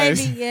 Who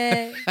knows? Maybe,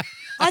 yeah.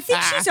 I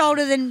think she's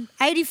older than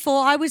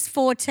 84. I was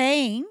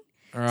 14.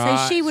 Right.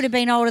 So she would have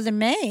been older than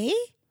me.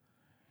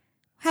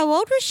 How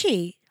old was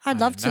she? I'd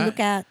love to know. look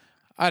at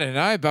I don't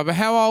know, Bubba.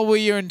 How old were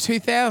you in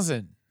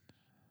 2000?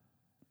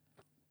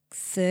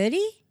 30.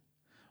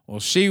 Well,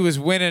 she was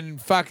winning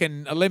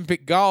fucking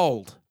Olympic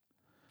gold.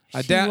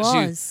 I doubt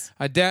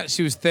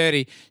she was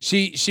 30.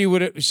 She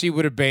would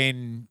have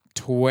been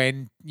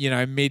mid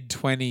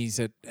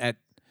 20s at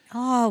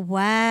Oh,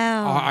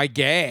 wow. I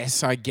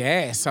guess. I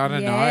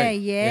don't know.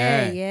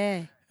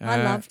 Yeah.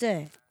 I loved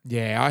her.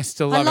 Yeah, I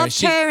still love I her.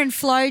 loved her and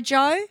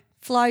FloJo.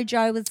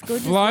 FloJo was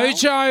good as well.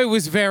 FloJo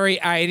was very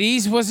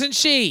 80s, wasn't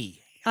she?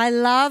 I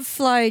love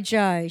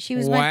FloJo. She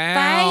was my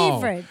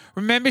favourite.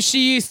 Remember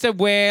she used to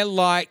wear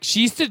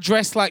she used to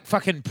dress like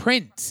fucking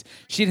Prince.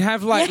 She'd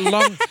have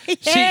long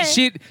Yeah.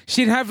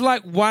 she'd have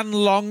one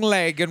long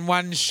leg and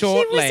one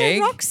short leg. She was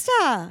a rock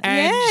star.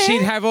 And yeah.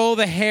 she'd have all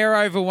the hair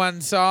over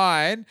one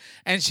side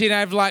and she'd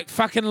have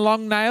fucking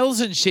long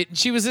nails and shit. And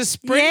she was a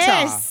sprinter.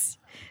 Yes.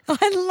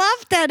 I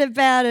love that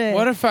about her.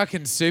 What a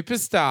fucking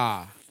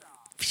superstar.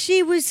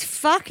 She was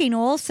fucking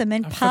awesome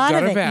and I part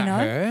forgot of it, about you know.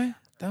 her.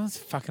 That was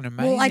fucking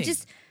amazing. Well,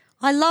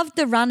 I loved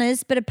the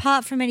runners, but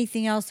apart from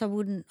anything else, I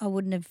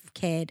wouldn't have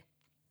cared.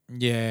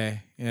 Yeah.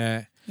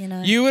 You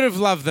know. You would have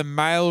loved the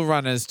male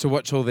runners to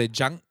watch all their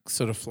junk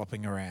sort of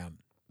flopping around.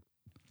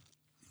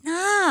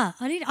 Nah,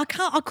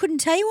 I couldn't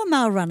tell you a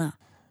male runner.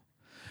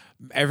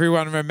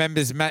 Everyone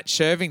remembers Matt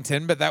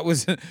Shervington, but that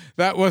wasn't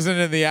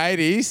in the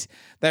 80s.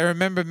 They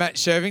remember Matt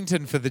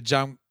Shervington for the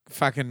junk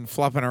fucking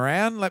flopping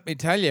around, let me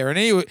tell you. And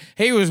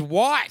he was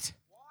white.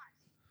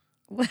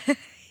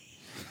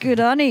 Good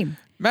on him.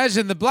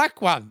 Imagine the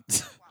black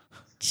ones.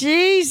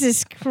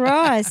 Jesus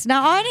Christ.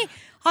 No,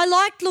 I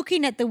liked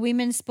looking at the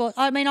women's sport.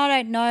 I mean, I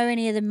don't know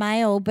any of the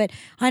male, but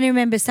I only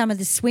remember some of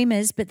the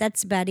swimmers, but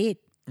that's about it.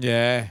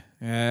 Yeah.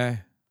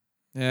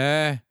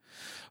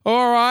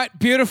 All right,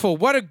 beautiful.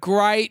 What a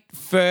great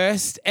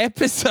first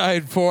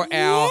episode for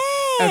our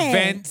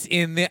events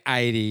in the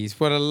 80s.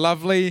 What a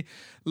lovely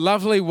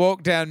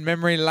walk down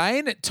memory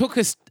lane. It took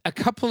us a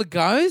couple of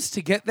goes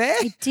to get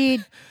there. It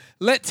did.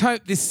 Let's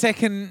hope this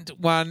second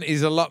one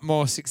is a lot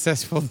more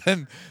successful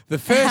than the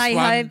first I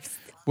one, hope.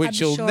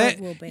 which I'm sure it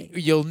will be.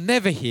 you'll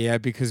never hear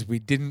because we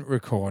didn't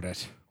record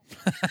it.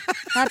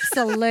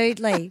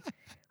 Absolutely.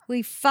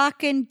 We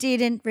fucking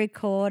didn't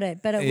record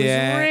it, but it was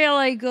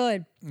really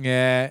good.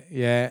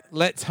 Yeah.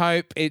 Let's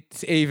hope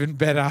it's even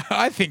better.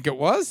 I think it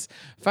was.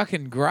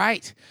 Fucking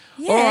great.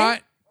 Yeah, All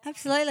right.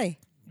 absolutely.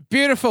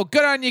 Beautiful.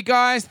 Good on you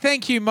guys.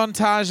 Thank you,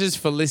 Montages,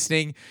 for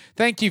listening.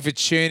 Thank you for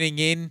tuning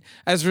in.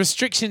 As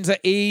restrictions are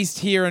eased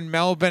here in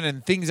Melbourne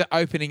and things are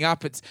opening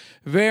up, it's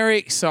very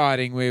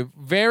exciting. We're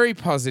very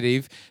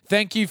positive.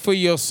 Thank you for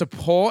your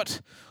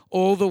support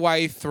all the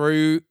way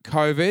through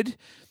COVID.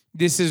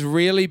 This has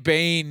really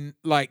been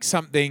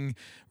something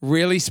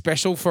really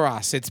special for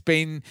us. It's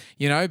been,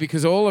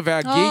 because all of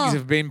our gigs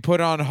have been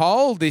put on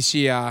hold this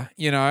year,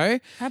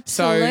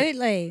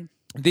 Absolutely. So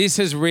this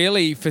has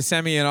really, for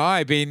Sammy and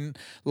I, been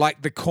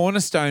the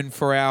cornerstone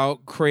for our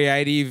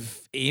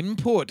creative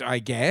input, I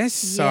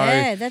guess.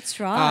 Yeah, that's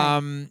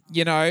right.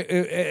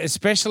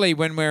 Especially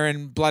when we're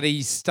in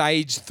bloody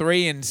stage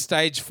 3 and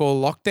stage 4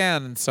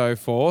 lockdown and so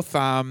forth.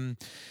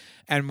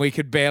 And we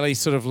could barely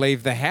sort of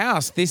leave the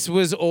house. This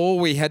was all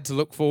we had to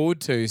look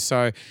forward to.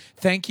 So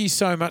thank you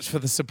so much for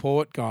the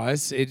support,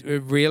 guys. It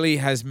really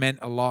has meant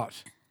a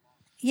lot.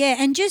 Yeah,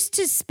 and just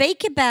to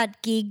speak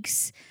about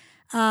gigs,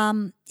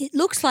 it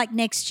looks like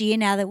next year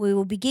now that we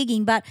will be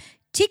gigging, but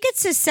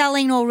tickets are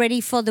selling already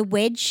for the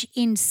Wedge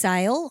in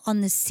Sale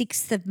on the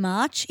 6th of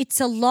March. It's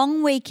a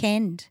long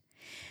weekend.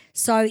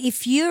 So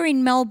if you're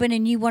in Melbourne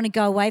and you want to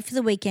go away for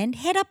the weekend,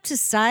 head up to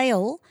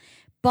Sale,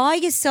 buy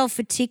yourself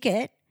a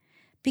ticket,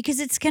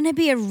 because it's going to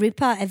be a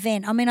ripper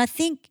event. I mean, I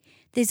think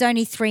there's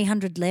only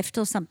 300 left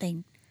or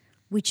something,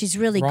 which is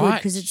really good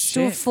because it's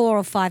still 4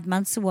 or 5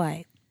 months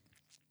away.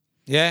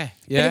 Yeah.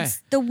 But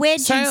it's the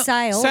Wedge in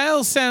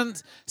Sale.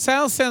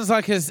 Sale sounds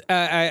like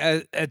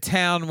a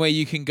town where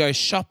you can go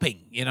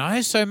shopping,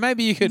 So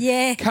maybe you could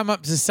come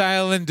up to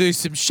Sale and do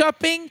some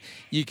shopping.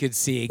 You could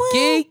see a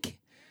gig.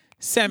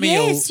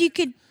 You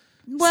could.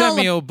 Well,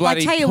 Sammy will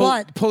bloody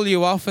pull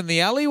you off in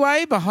the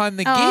alleyway behind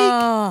the gig.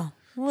 Oh,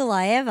 will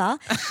I ever?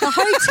 The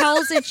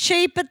hotels are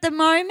cheap at the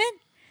moment.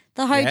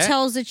 The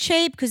hotels are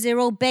cheap because they're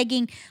all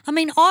begging. I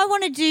mean, I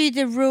want to do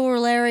the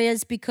rural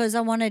areas because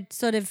I want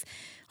to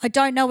I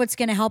don't know what's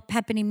going to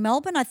happen in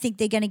Melbourne. I think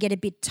they're going to get a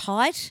bit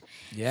tight.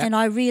 Yeah. And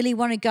I really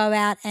want to go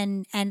out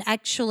and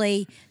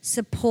actually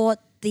support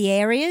the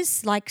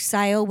areas like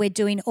Sale. We're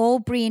doing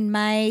Albury in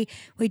May.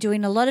 We're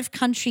doing a lot of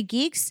country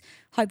gigs.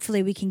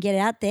 Hopefully we can get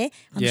out there.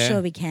 I'm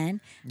sure we can.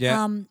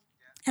 Yeah.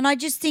 And I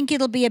just think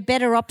it'll be a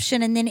better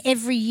option, and then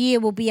every year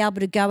we'll be able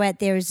to go out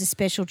there as a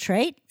special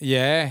treat.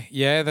 Yeah,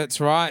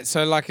 that's right.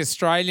 So like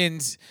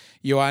Australians,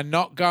 you are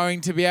not going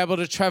to be able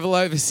to travel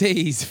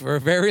overseas for a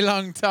very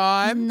long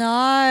time.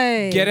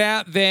 No. Get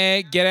out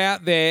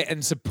there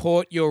and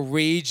support your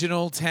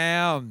regional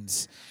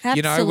towns.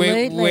 You know,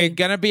 Absolutely. we're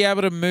going to be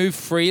able to move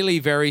freely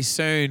very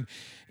soon.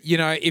 You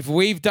know, if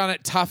we've done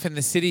it tough in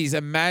the cities,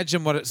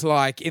 imagine what it's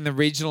like in the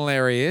regional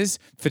areas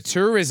for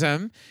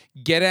tourism.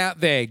 Get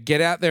out there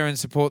and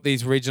support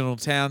these regional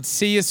towns.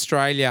 See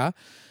Australia.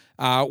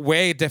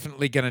 We're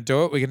definitely going to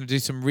do it. We're going to do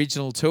some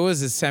regional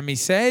tours, as Sammy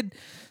said.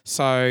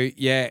 So,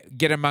 yeah,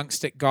 get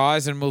amongst it,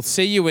 guys, and we'll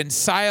see you in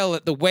Sale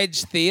at the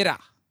Wedge Theatre.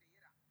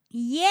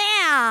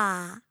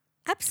 Yeah,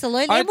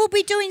 absolutely. And we'll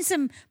be doing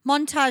some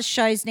montage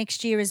shows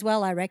next year as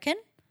well, I reckon.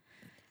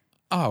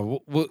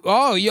 Oh,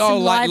 like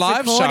Some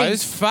live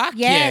recordings. shows? Fuck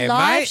yeah,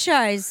 live mate.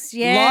 shows.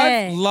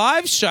 Yeah.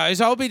 Live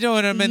shows. I'll be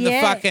doing them in the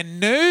Yeah. fucking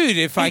nude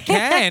if I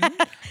can.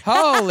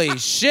 Holy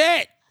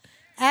shit.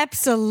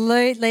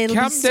 Absolutely. It'll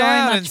Come be so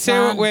down much and see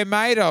fun. what we're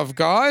made of,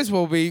 guys.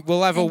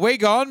 We'll have a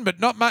wig on, but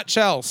not much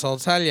else, I'll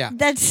tell you.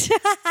 That's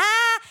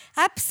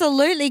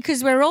absolutely,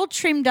 because we're all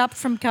trimmed up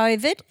from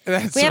COVID.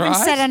 That's we haven't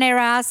right. sat on our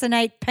ass and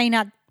ate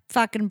peanut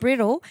fucking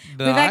brittle.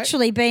 No. We've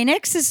actually been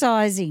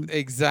exercising.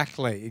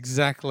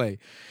 Exactly.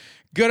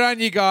 Good on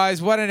you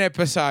guys. What an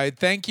episode.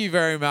 Thank you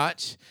very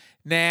much.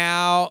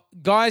 Now,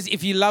 guys,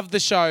 if you love the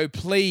show,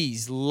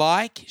 please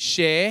like,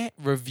 share,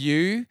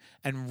 review,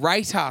 and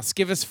rate us.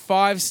 Give us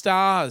 5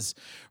 stars.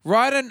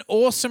 Write an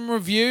awesome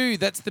review.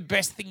 That's the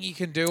best thing you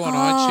can do on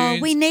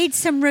iTunes. We need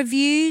some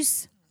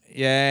reviews.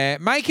 Yeah,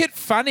 make it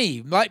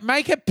funny. Like,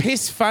 make a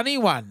piss funny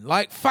one.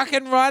 Like,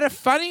 fucking write a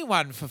funny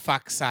one, for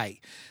fuck's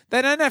sake.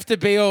 They don't have to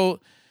be all...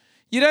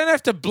 You don't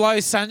have to blow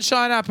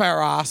sunshine up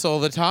our ass all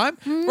the time.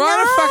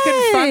 Write a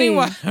fucking funny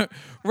one.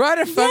 Write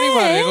a funny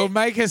one. It'll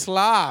make us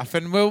laugh,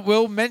 and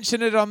we'll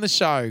mention it on the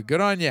show.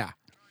 Good on ya.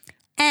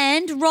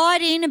 And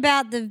write in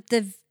about the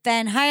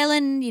Van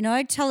Halen, you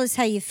know, tell us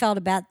how you felt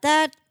about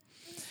that.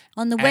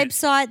 On the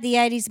website,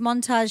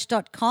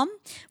 the80smontage.com.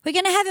 We're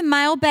going to have a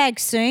mailbag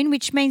soon,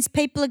 which means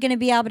people are going to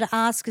be able to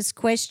ask us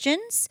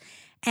questions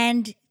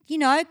and, you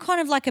know, kind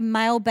of like a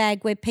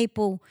mailbag where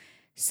people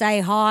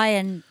say hi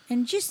and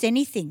just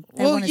anything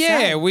they want to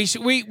say.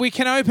 we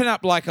can open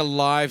up like a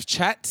live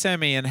chat,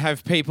 Sammy, and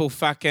have people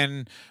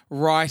fucking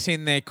write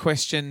in their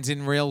questions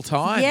in real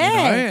time, Yeah. you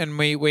know, and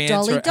we Dolly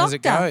answer it as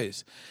it Doctor.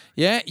 goes.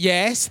 Yeah,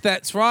 yes,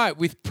 that's right.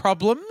 With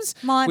problems,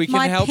 My we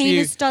can help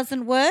penis you.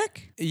 doesn't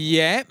work.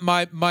 Yeah,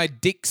 my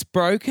dick's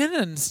broken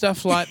and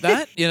stuff like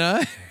that, you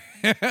know.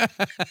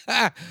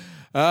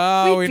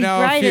 Oh, We'd we be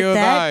know a great few at of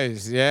that.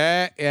 those.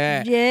 Yeah.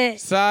 Yeah.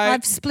 So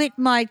I've split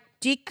my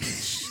dick.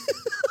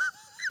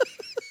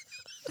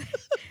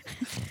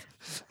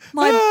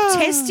 My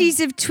testes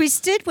have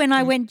twisted when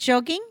I went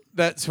jogging.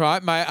 that's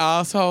right. My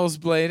arsehole's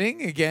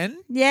bleeding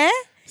again. Yeah?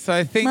 So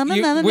I think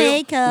Mama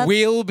makeup.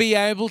 we'll be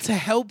able to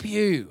help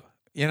you,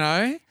 you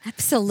know?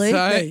 Absolutely.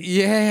 So,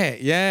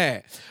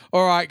 yeah.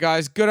 All right,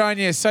 guys, good on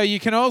you. So you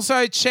can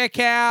also check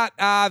out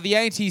the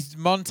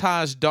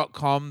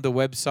 80smontage.com, the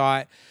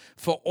website,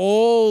 for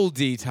all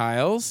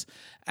details.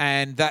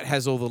 And that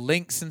has all the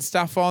links and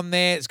stuff on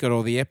there. It's got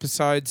all the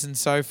episodes and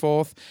so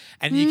forth.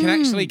 And you can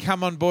actually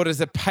come on board as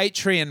a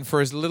Patreon for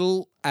as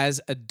little as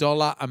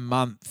 $1 a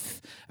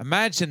month.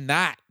 Imagine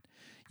that.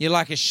 You're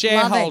like a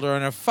shareholder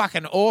in a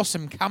fucking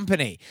awesome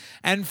company.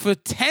 And for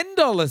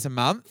 $10 a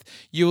month,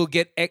 you will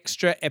get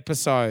extra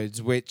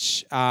episodes,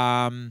 which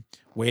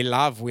we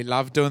love. We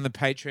love doing the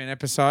Patreon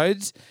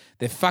episodes.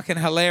 They're fucking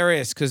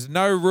hilarious because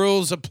no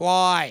rules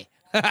apply.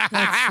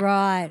 That's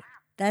right.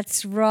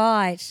 That's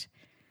right.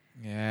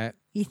 Yeah.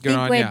 You Good think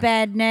on we're ya.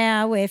 bad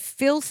now. We're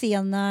filthy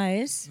on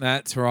those.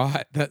 That's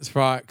right.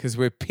 Because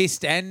we're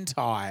pissed and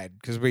tired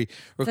because we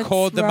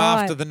record them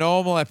right. after the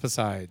normal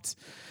episodes.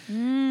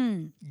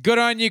 Good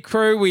on you,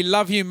 crew. We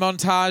love you,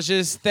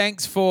 montages.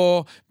 Thanks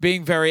for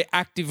being very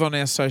active on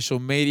our social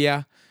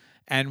media.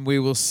 And we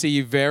will see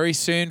you very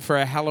soon for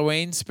a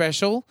Halloween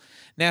special.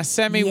 Now,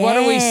 Sammy, what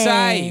do we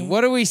say? Yeah.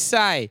 What do we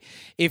say?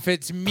 If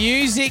it's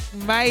music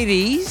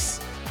mateys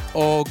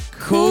or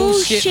cool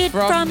shit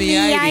from the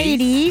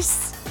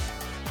 80s,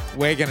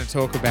 we're going to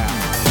talk about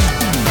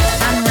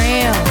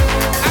Unreal.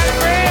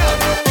 Unreal.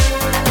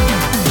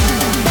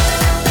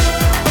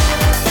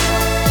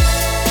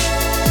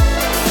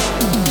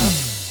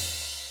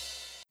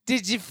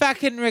 Did you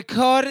fucking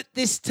record it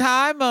this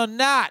time or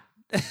not?